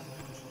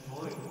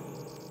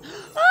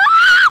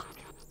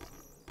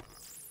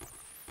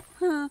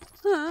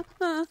 Goblin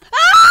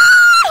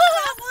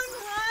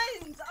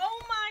runs! Oh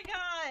my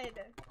god!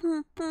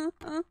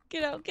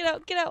 Get out, get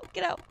out, get out,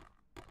 get out!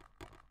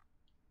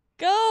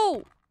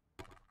 Go!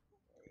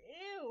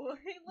 Ew,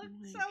 he Oh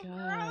looked my so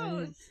God.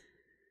 gross.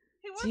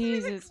 He wasn't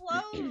even Jesus.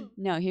 clothed.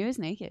 No, he was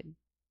naked.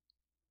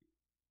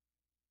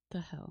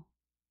 The hell?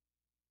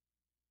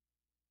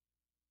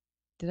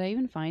 Did I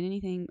even find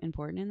anything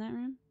important in that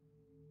room?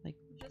 Like,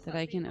 Just that that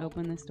I can people.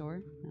 open this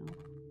door? No.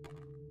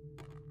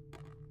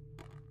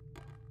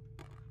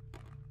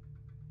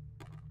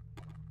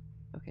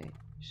 Okay,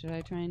 should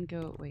I try and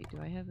go? Wait, do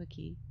I have a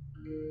key?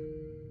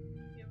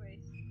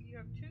 You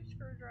have 2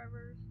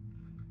 screwdrivers.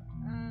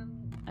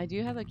 I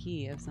do have a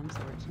key of some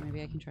sort, so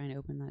maybe I can try and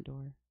open that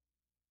door.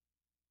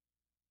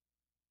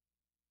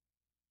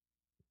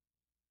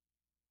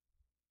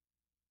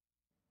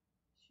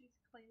 She's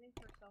cleaning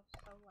herself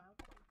so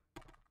loudly.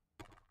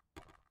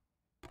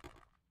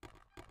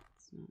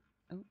 It's not.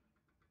 Oh,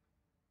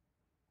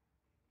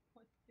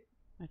 What do-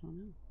 I don't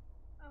know.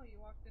 Oh, you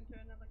walked into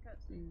another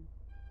cutscene.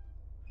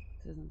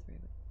 This isn't the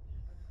right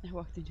way. I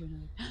walked into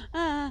another.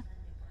 Ah!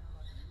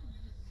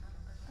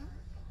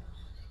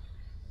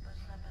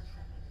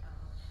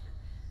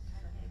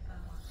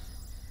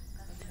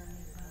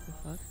 The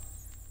fuck?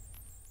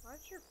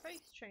 Why's your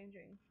face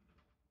changing?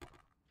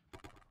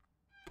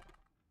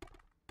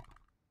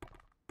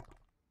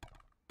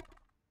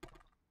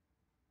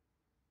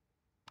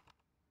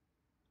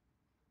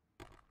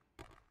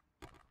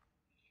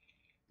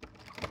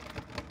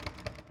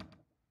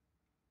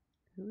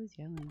 Who is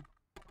yelling?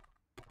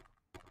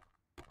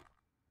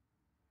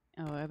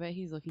 Oh, I bet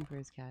he's looking for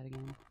his cat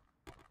again.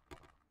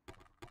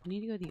 I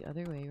need to go the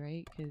other way,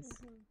 right?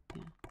 Because,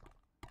 yeah.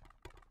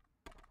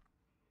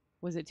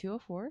 Was it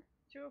 204?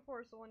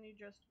 204 is the one you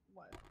just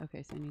what?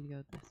 Okay, so I need to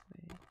go this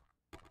way.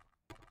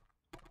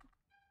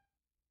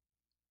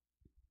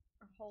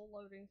 A whole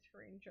loading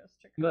screen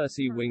just to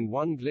Mercy confirm. Wing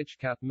 1 Glitch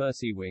Cat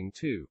Mercy Wing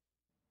 2.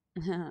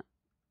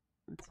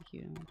 That's a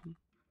cute emoji.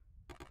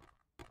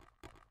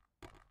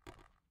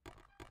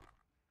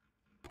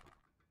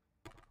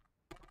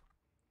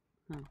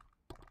 Huh.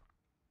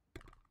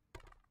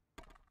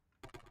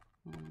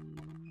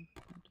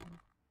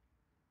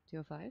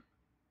 205?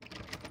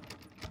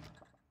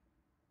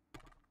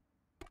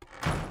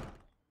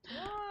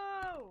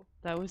 Whoa!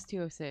 That was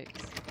 206.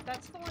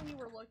 That's the one you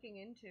were looking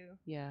into.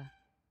 Yeah.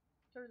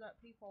 Through that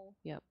peephole.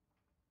 Yep.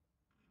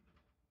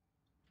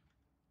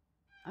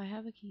 I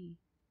have a key.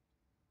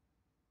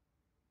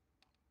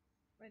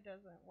 It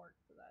doesn't work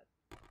for that.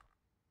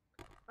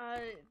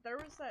 There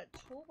was that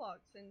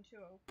toolbox in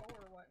 204,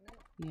 wasn't it?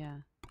 Yeah.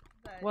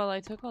 That Well, I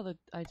took all the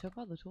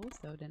tools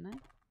though, didn't I?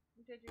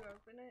 Did you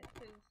open it?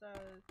 'Cause,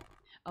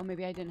 Oh,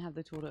 maybe I didn't have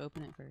the tool to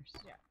open it first.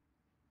 yeah.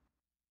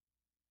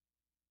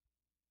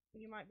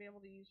 You might be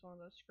able to use one of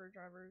those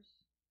screwdrivers.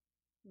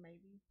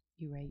 Maybe.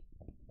 You're right.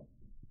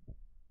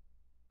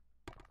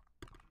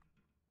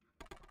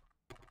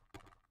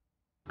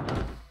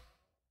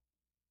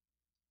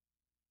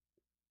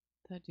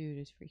 That dude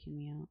is freaking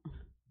me out.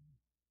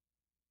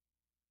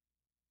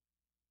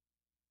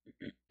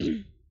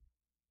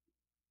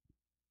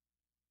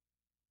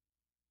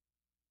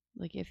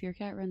 Like, if your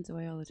cat runs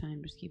away all the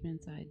time, just keep it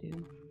inside,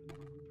 dude.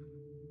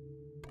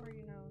 Or,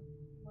 you know,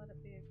 let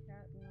it be a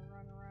cat and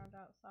run around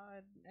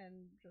outside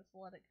and just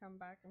let it come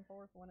back and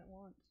forth when it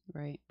wants.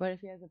 Right. But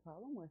if he has a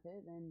problem with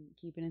it, then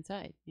keep it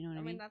inside. You know what I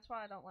mean? I mean, that's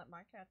why I don't let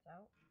my cats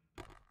out.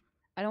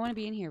 I don't want to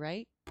be in here,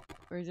 right?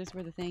 Or is this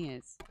where the thing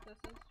is? This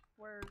is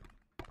where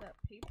that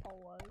peephole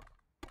was.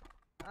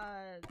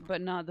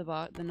 But not the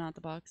box. Not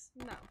the box.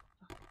 No.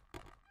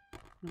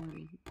 No, I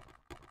mean,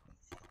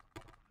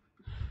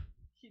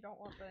 You don't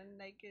want the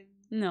naked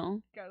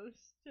no.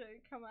 ghost to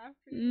come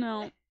after you?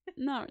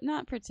 No.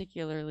 Not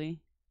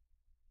particularly.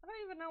 I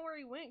don't even know where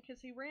he went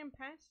because he ran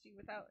past you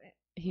without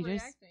He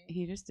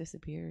reacting. just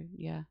disappeared.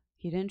 Yeah.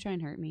 He didn't try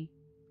and hurt me.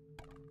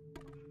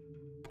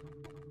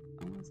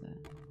 What was that?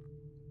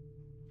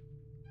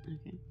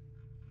 Okay.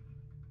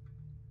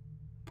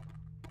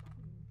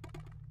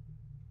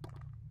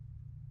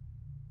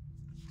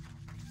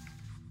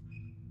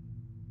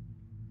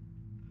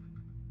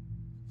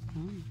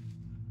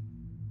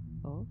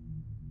 Oh.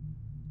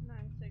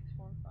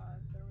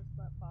 9615. There was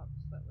that box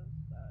that was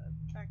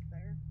back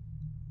there.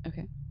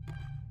 Okay.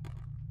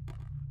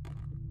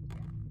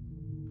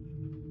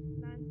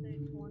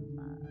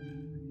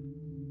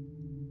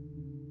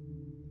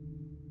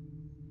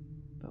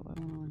 9615. But why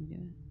won't I let me do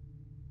it?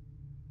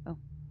 Oh.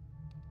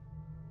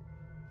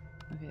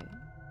 Okay.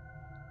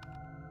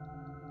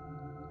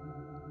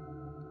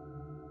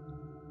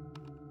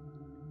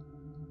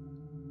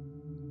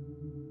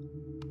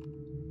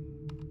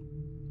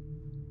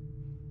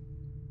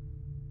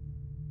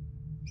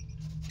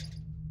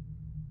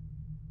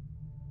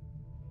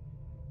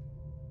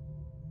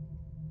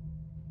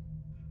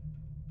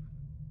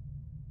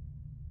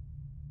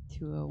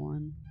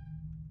 $201.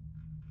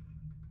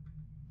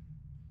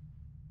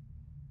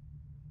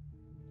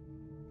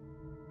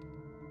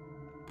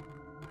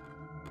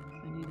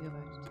 I need to go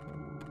back to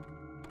 201.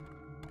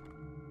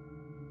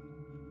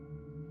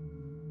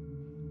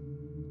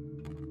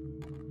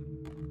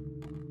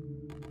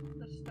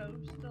 The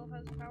stove still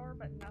has power,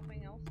 but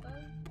nothing else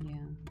does? Yeah.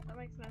 That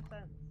makes no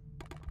sense.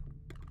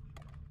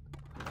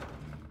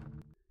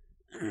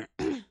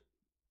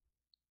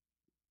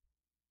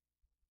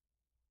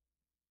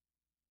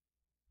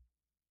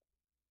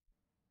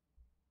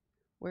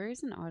 Where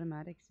is an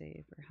automatic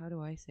save, or how do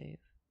I save?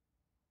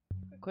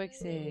 Quick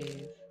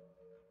save.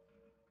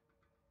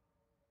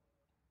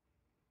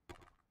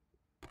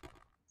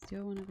 Let's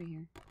do one over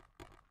here.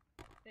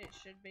 It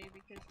should be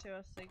because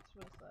 206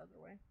 was the other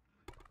way.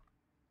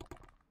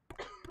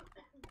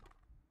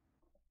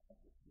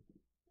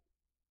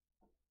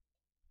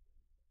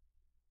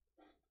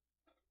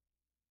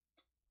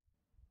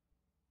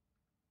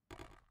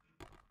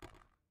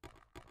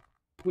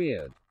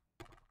 Weird.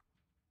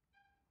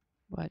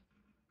 What?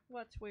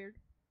 What's weird?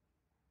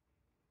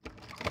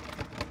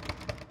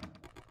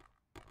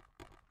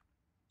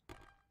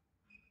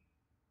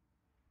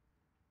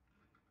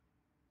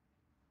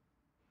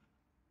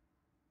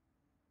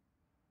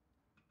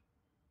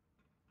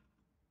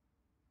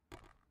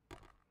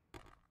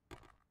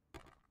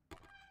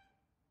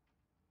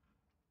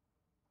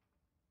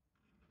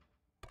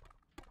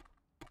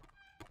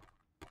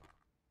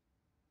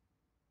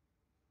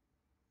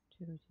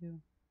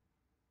 Two.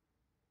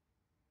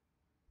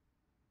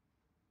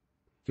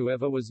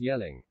 Whoever was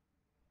yelling.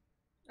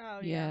 Oh,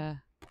 yeah. Yeah.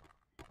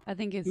 I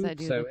think it's Oops, that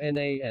dude. so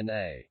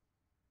N-A-N-A.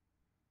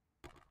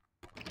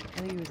 I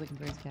think he was looking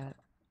for his cat.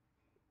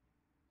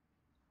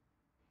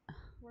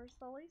 Where's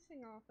the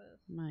leasing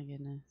office? My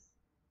goodness.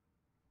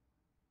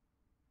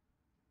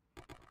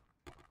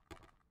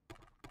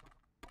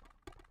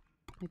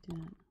 I do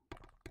not.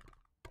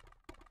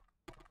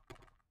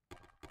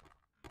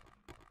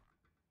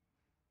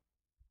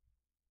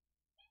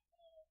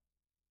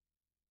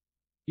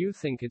 You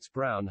think it's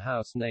brown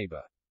house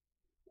neighbor.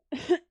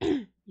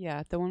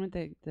 Yeah, the one with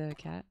the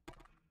cat.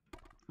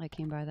 I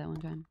came by that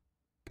one time.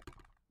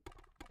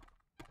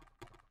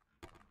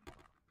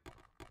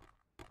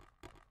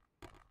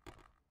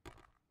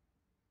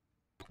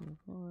 Two,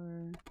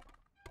 four.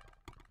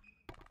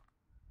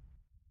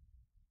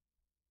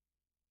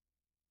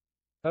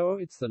 Oh,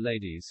 it's the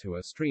ladies who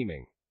are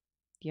streaming.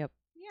 Yep.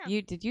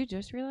 Yeah. Did you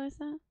just realize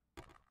that?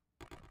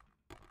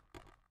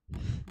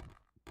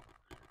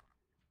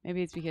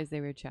 Maybe it's because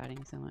they were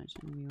chatting so much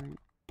and we weren't.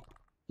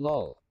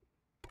 Lol.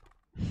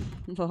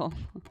 Lol.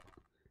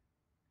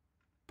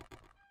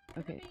 Could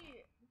Okay. it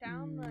be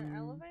down the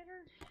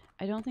elevator?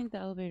 I don't think the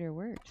elevator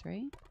works,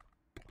 right?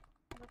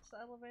 That's the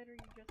elevator you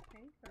just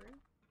came through.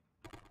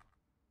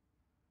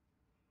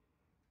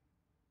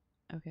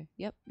 Okay.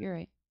 Yep, you're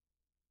right.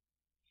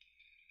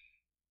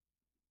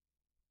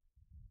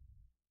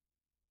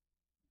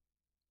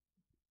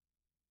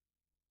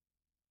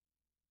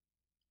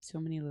 So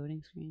many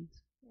loading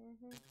screens.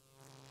 Mm-hmm.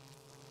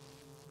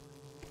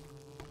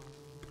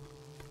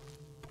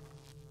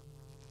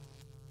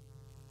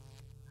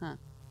 Huh.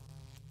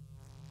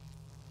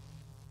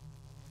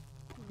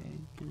 Okay,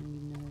 gonna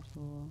need another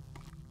tool.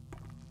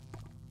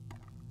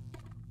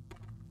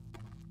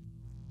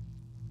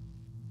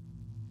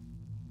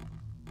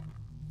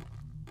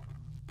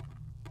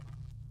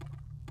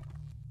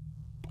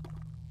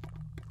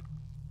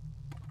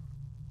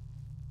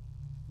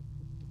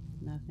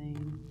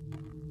 Nothing.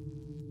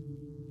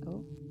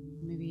 Oh,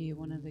 maybe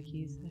one of the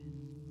keys.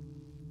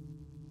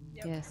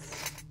 Yep. Yes.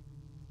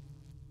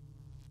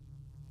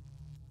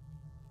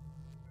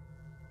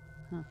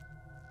 Huh.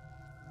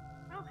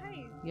 Oh,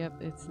 hey.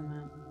 Yep, it's the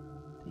map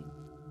thing.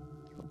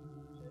 Cool.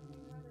 Shows you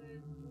how to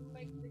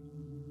make the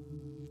key.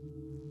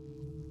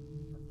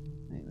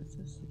 Wait, what's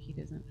this? The key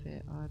doesn't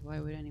fit. Odd. Why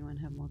would anyone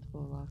have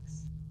multiple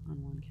locks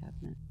on one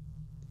cabinet?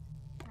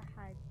 To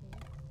hide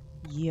things.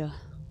 Yeah.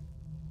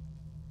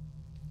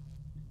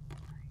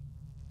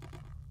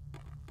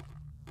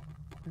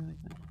 Where do I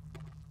find it?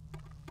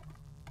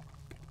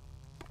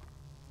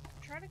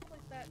 Try to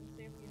click that and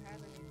see if you have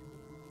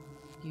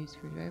any. Use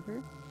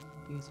screwdriver.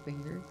 Use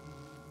finger.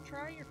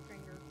 Try your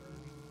finger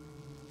first.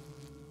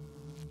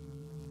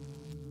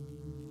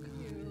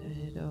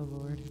 God, oh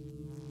lord.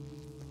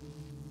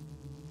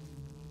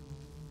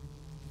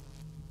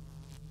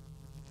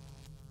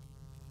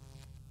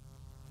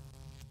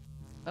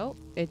 Oh,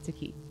 it's a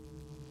key.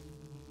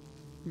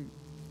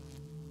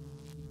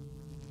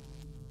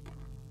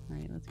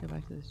 Alright, let's go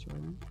back to this drawer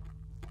then.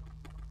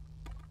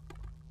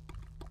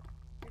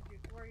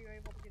 Were you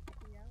able to get the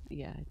key out?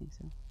 Yeah, I think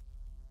so.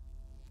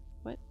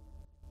 What?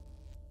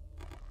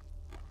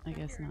 I Check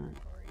guess your not.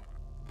 inventory.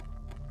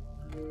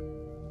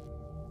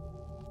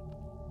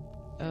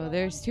 Oh,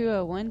 there's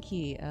 201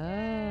 key. Oh,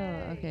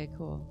 Yay. okay,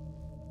 cool.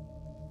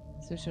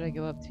 So should I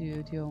go up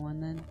to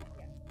 201 then?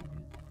 Yeah. Okay.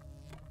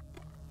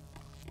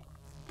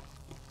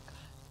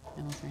 God, I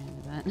almost ran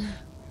into that.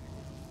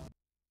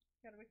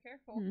 Gotta be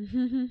careful.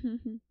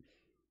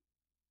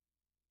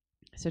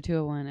 So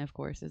 201, of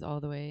course, is all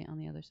the way on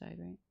the other side,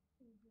 right?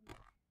 Mm-hmm.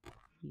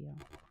 Yeah.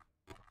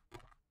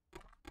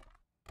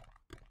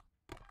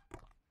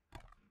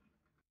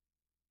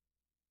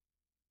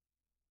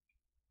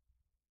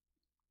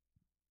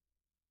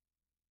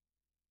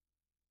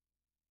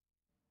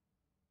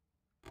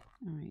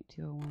 Alright,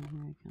 201,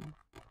 here I come.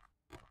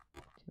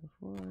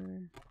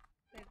 204.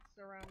 It's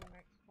around the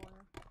next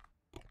corner.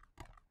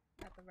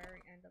 At the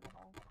very end of the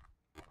hall.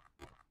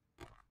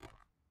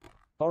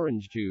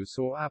 Orange juice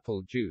or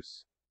apple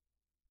juice?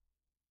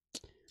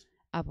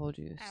 Apple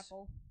juice.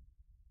 Apple.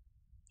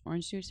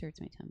 Orange juice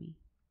hurts my tummy.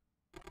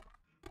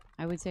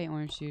 I would say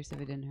orange juice if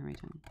it didn't hurt my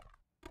tummy.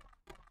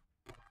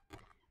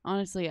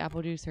 Honestly,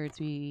 apple juice hurts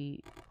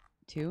me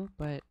too,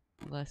 but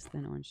less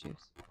than orange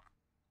juice.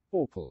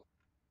 Opal.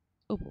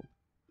 Opal.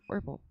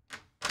 Purple.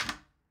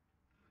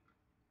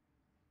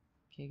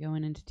 Okay,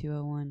 going into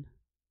 201.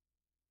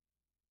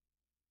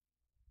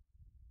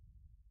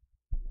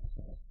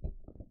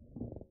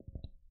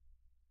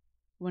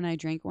 When I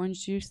drink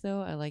orange juice,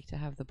 though, I like to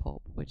have the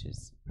pulp, which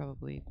is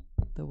probably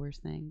the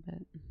worst thing, but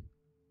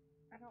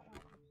I don't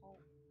like the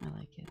pulp. I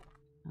like it.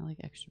 I like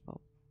extra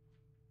pulp.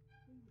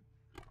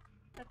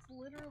 That's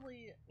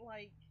literally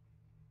like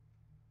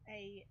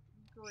a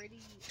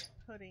gritty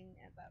pudding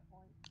at that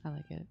point. I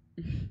like it.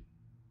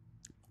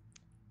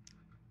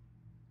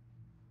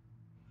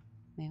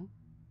 Now?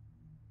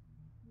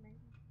 Maybe.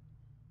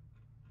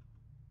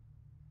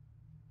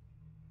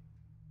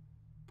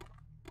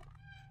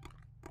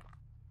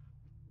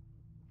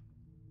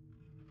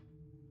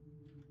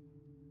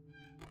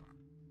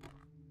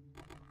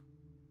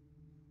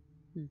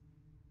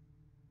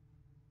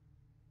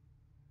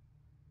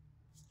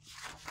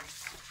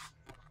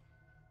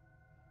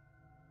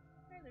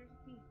 Hey, there's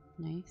a key.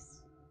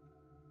 Nice.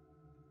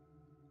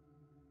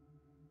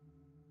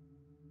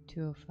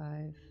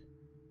 205.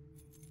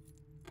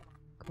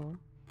 Cool.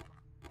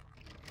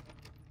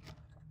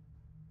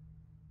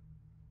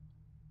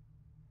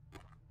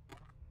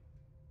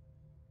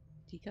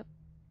 Teacup.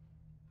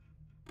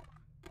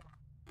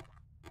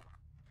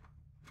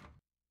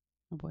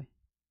 Oh boy.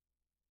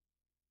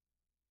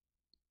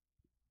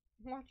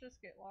 Watch us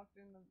get locked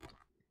in the...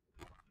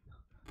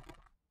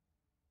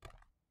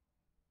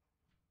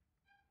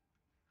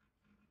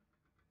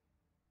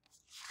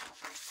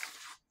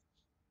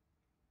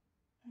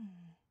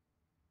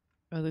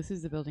 Oh, this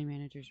is the building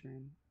manager's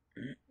room.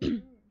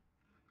 Mm.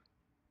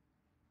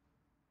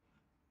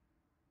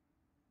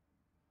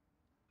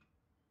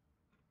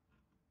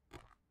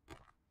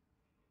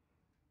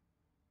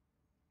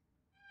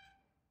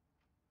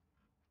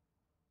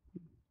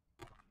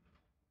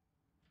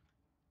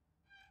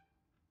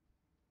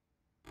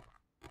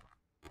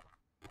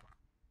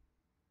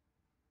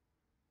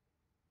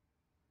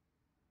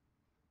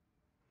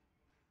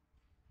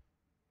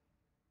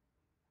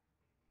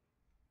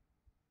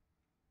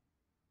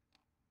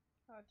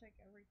 gotta take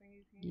everything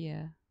you can.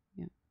 Yeah.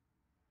 Yeah.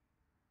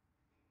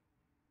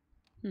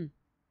 Hmm.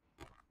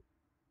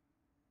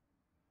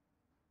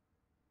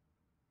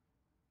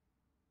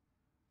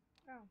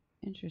 Oh,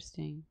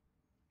 Interesting.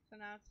 so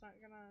now it's not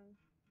gonna.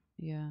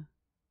 Yeah.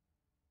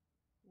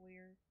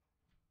 Weird.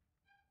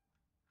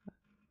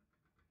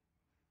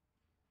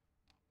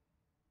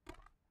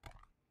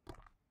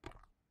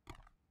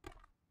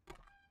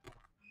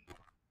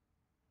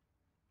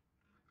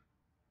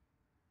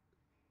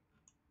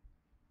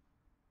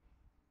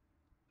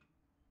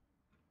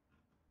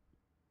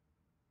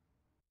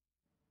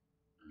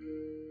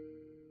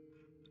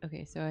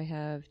 Okay, so I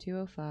have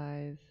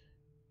 205.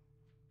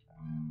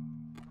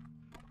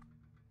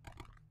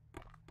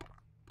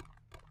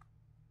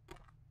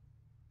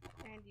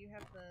 And you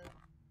have the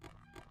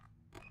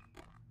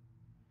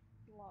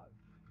log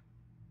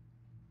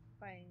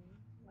thing,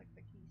 like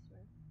the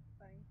keysmith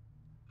thing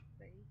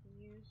that you can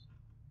use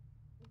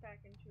back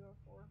in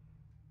 204.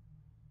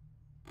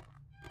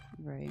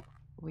 Right.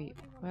 Why Wait,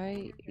 would you wanna why?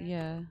 pull your jacket?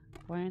 Yeah.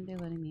 Why aren't they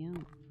letting me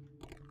out?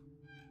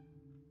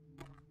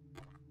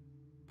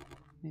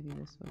 Maybe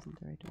this wasn't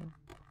the right door.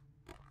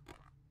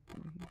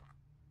 Over here.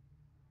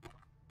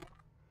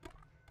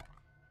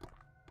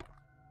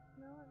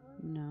 No, it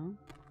wasn't. No.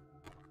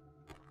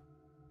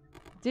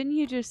 Didn't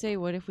you just say,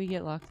 what if we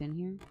get locked in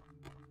here?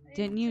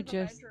 Didn't you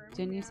just,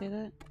 didn't you say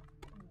that?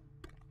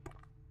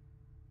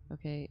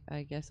 Okay,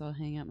 I guess I'll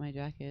hang up my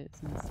jacket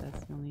since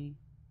that's the only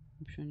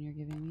option you're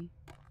giving me.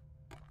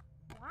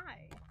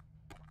 Why?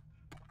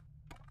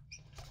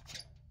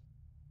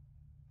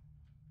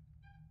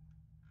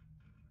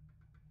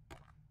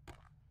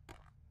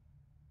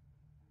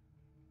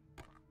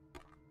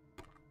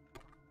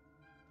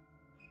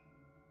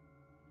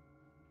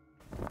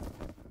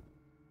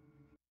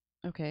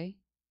 Okay.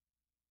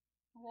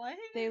 What?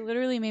 They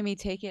literally made me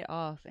take it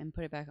off and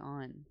put it back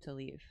on to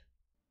leave.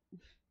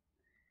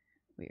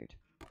 Weird.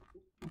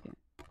 Okay.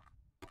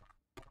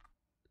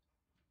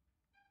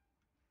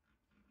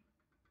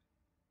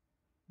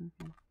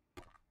 Okay.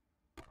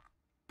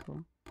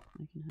 Cool.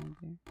 I can hide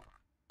there.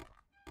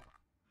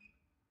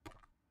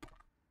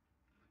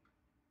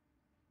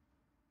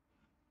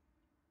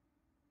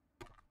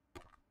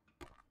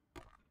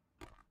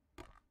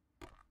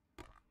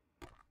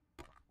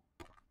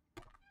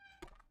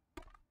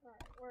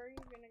 Alright, where are you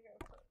gonna go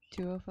first?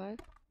 205?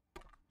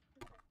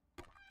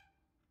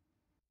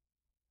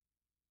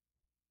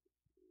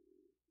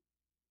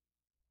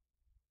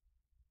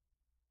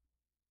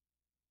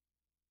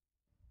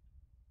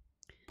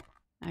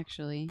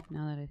 Actually,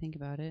 now that I think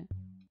about it,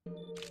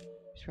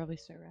 should probably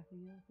start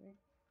wrapping it up, right?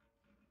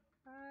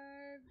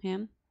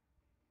 Ham?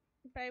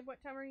 Babe,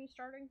 what time are you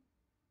starting?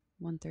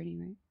 1:30,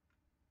 right?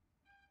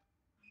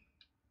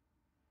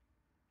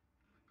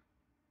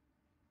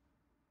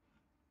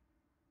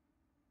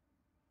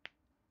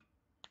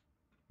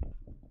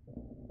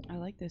 I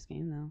like this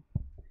game though.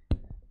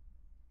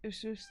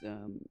 It's just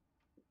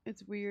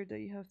it's weird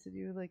that you have to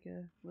do like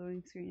a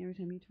loading screen every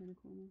time you turn a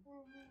corner.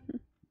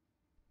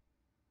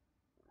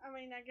 I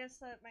mean, I guess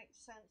that makes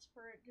sense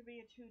for it to be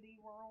a 2D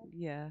world.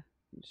 Yeah,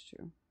 it's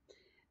true.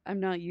 I'm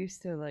not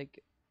used to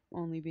like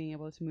only being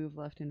able to move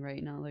left and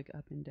right, not like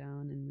up and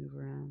down and move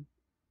around.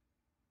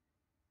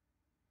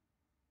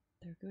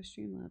 There goes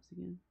Streamlabs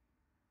again.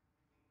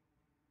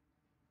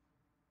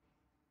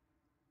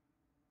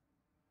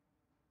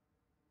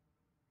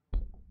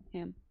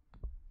 Ham.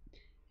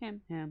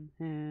 Ham, ham,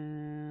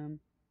 ham.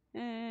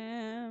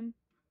 Ham.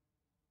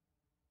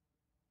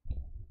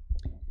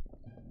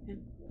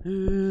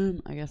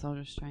 I guess I'll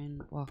just try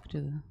and walk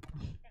to the...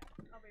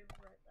 I'll be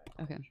right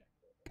back. Okay.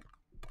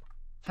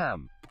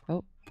 Ham.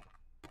 Oh.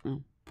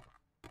 Oh.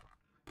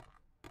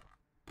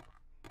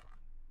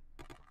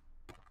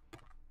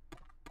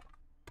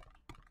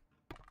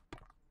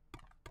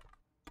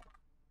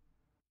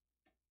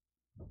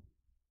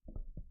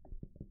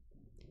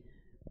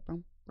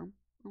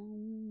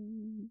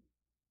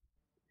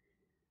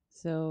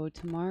 So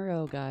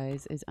tomorrow,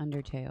 guys, is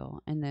Undertale.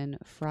 And then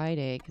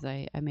Friday, because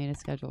I made a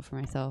schedule for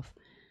myself,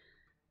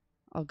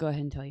 I'll go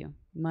ahead and tell you.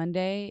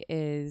 Monday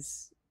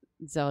is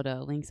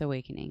Zelda, Link's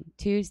Awakening.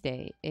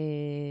 Tuesday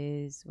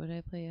is... What did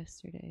I play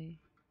yesterday?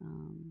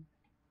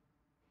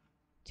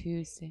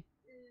 Tuesday.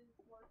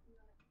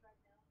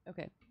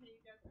 Okay.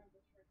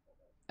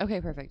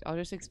 Okay, perfect. I'll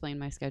just explain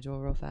my schedule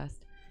real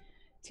fast.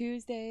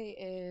 Tuesday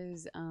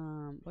is...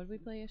 what did we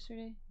play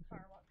yesterday?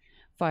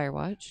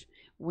 Firewatch.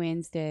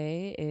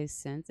 Wednesday is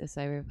Sense, a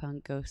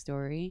Cyberpunk ghost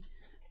story.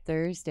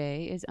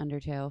 Thursday is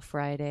Undertale.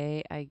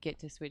 Friday, I get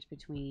to switch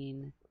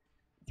between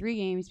 3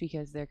 games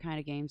because they're kind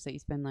of games that you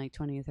spend like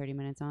 20 to 30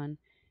 minutes on.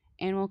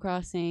 Animal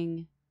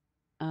Crossing,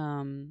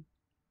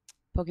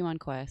 Pokemon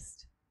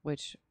Quest,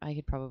 which I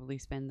could probably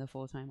spend the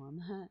full time on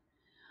that.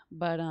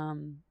 But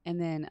and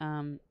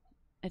then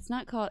it's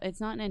not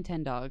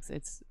Nintendogs.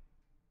 It's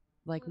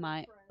like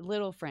my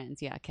little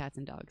friends, yeah, cats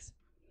and dogs.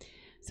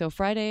 So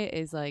Friday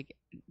is like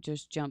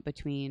just jump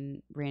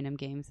between random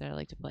games that I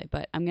like to play.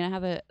 But I'm gonna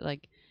have a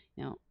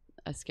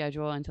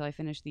schedule until I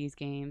finish these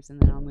games,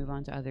 and then I'll move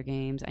on to other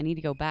games. I need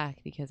to go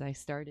back because I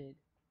started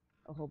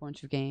a whole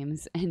bunch of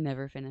games and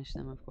never finish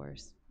them, of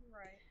course.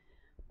 Right.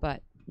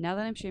 But now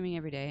that I'm streaming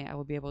every day, I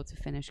will be able to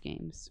finish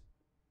games.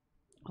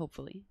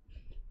 Hopefully.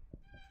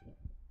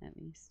 At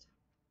least.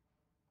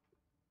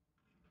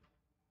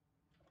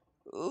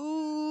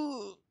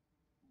 Ooh.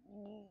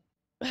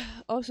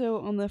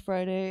 Also, on the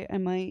Friday, I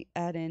might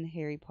add in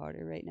Harry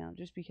Potter right now,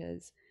 just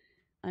because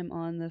I'm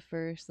on the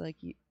first, like,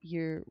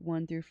 year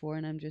 1 through 4,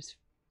 and I'm just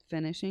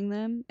finishing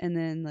them. And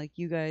then, like,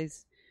 you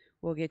guys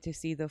will get to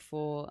see the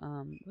full,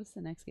 what's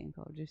the next game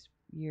called? Just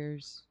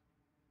years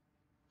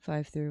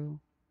 5 through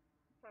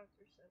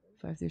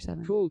 5 through 7.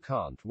 7. Cool,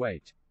 can't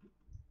wait.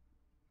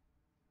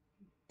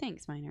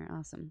 Thanks, Minor.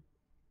 Awesome.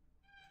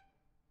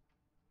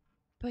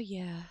 But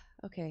yeah,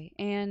 okay.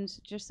 And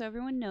just so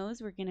everyone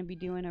knows, we're going to be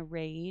doing a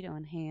raid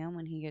on Ham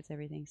when he gets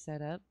everything set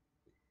up.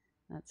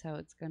 That's how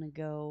it's going to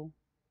go.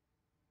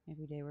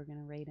 Every day we're going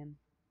to raid him.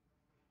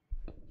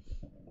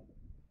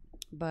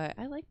 But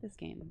I like this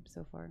game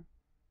so far.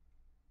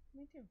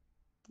 Me too.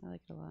 I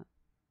like it a lot.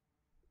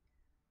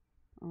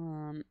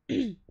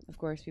 Of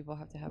course, people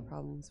have to have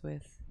problems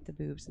with the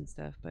boobs and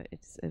stuff, but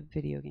it's a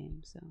video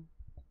game, so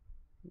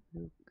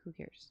who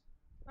cares?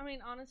 I mean,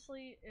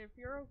 honestly, if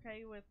you're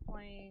okay with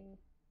playing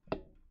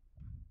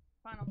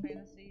Final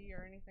Fantasy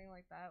or anything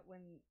like that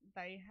when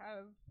they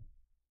have,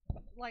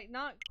 like,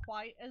 not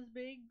quite as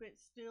big, but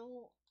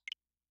still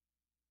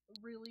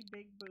really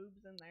big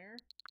boobs in there,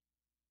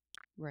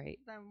 Right.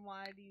 then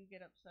why do you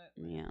get upset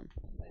with Yeah.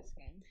 this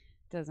game?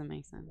 Doesn't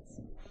make sense.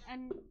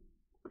 And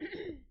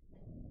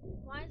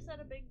why is that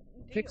a big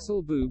deal?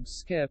 Pixel boobs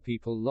scare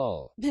people,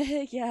 lol.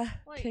 Yeah.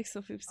 Like,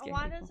 Pixel boobs scare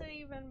why people. does it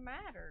even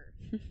matter?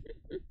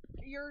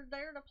 You're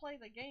there to play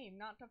the game,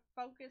 not to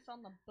focus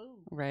on the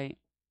boob. Right.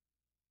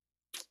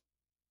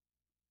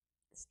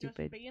 Just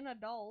Stupid. be an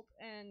adult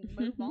and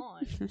move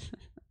on.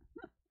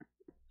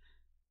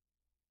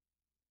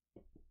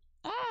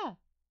 Ah!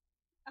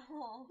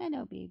 Oh,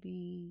 Hello,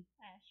 baby.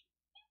 Ash.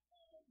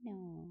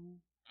 No.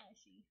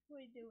 Ashy, what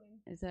are you doing?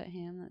 Is that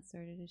Ham that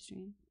started his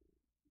stream?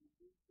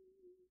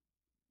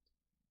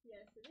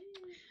 Yes, it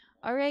is.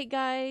 Alright,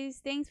 guys.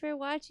 Thanks for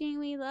watching.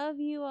 We love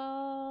you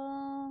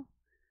all.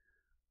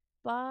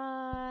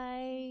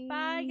 Bye.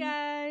 Bye,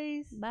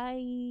 guys.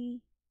 Bye.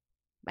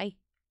 Bye.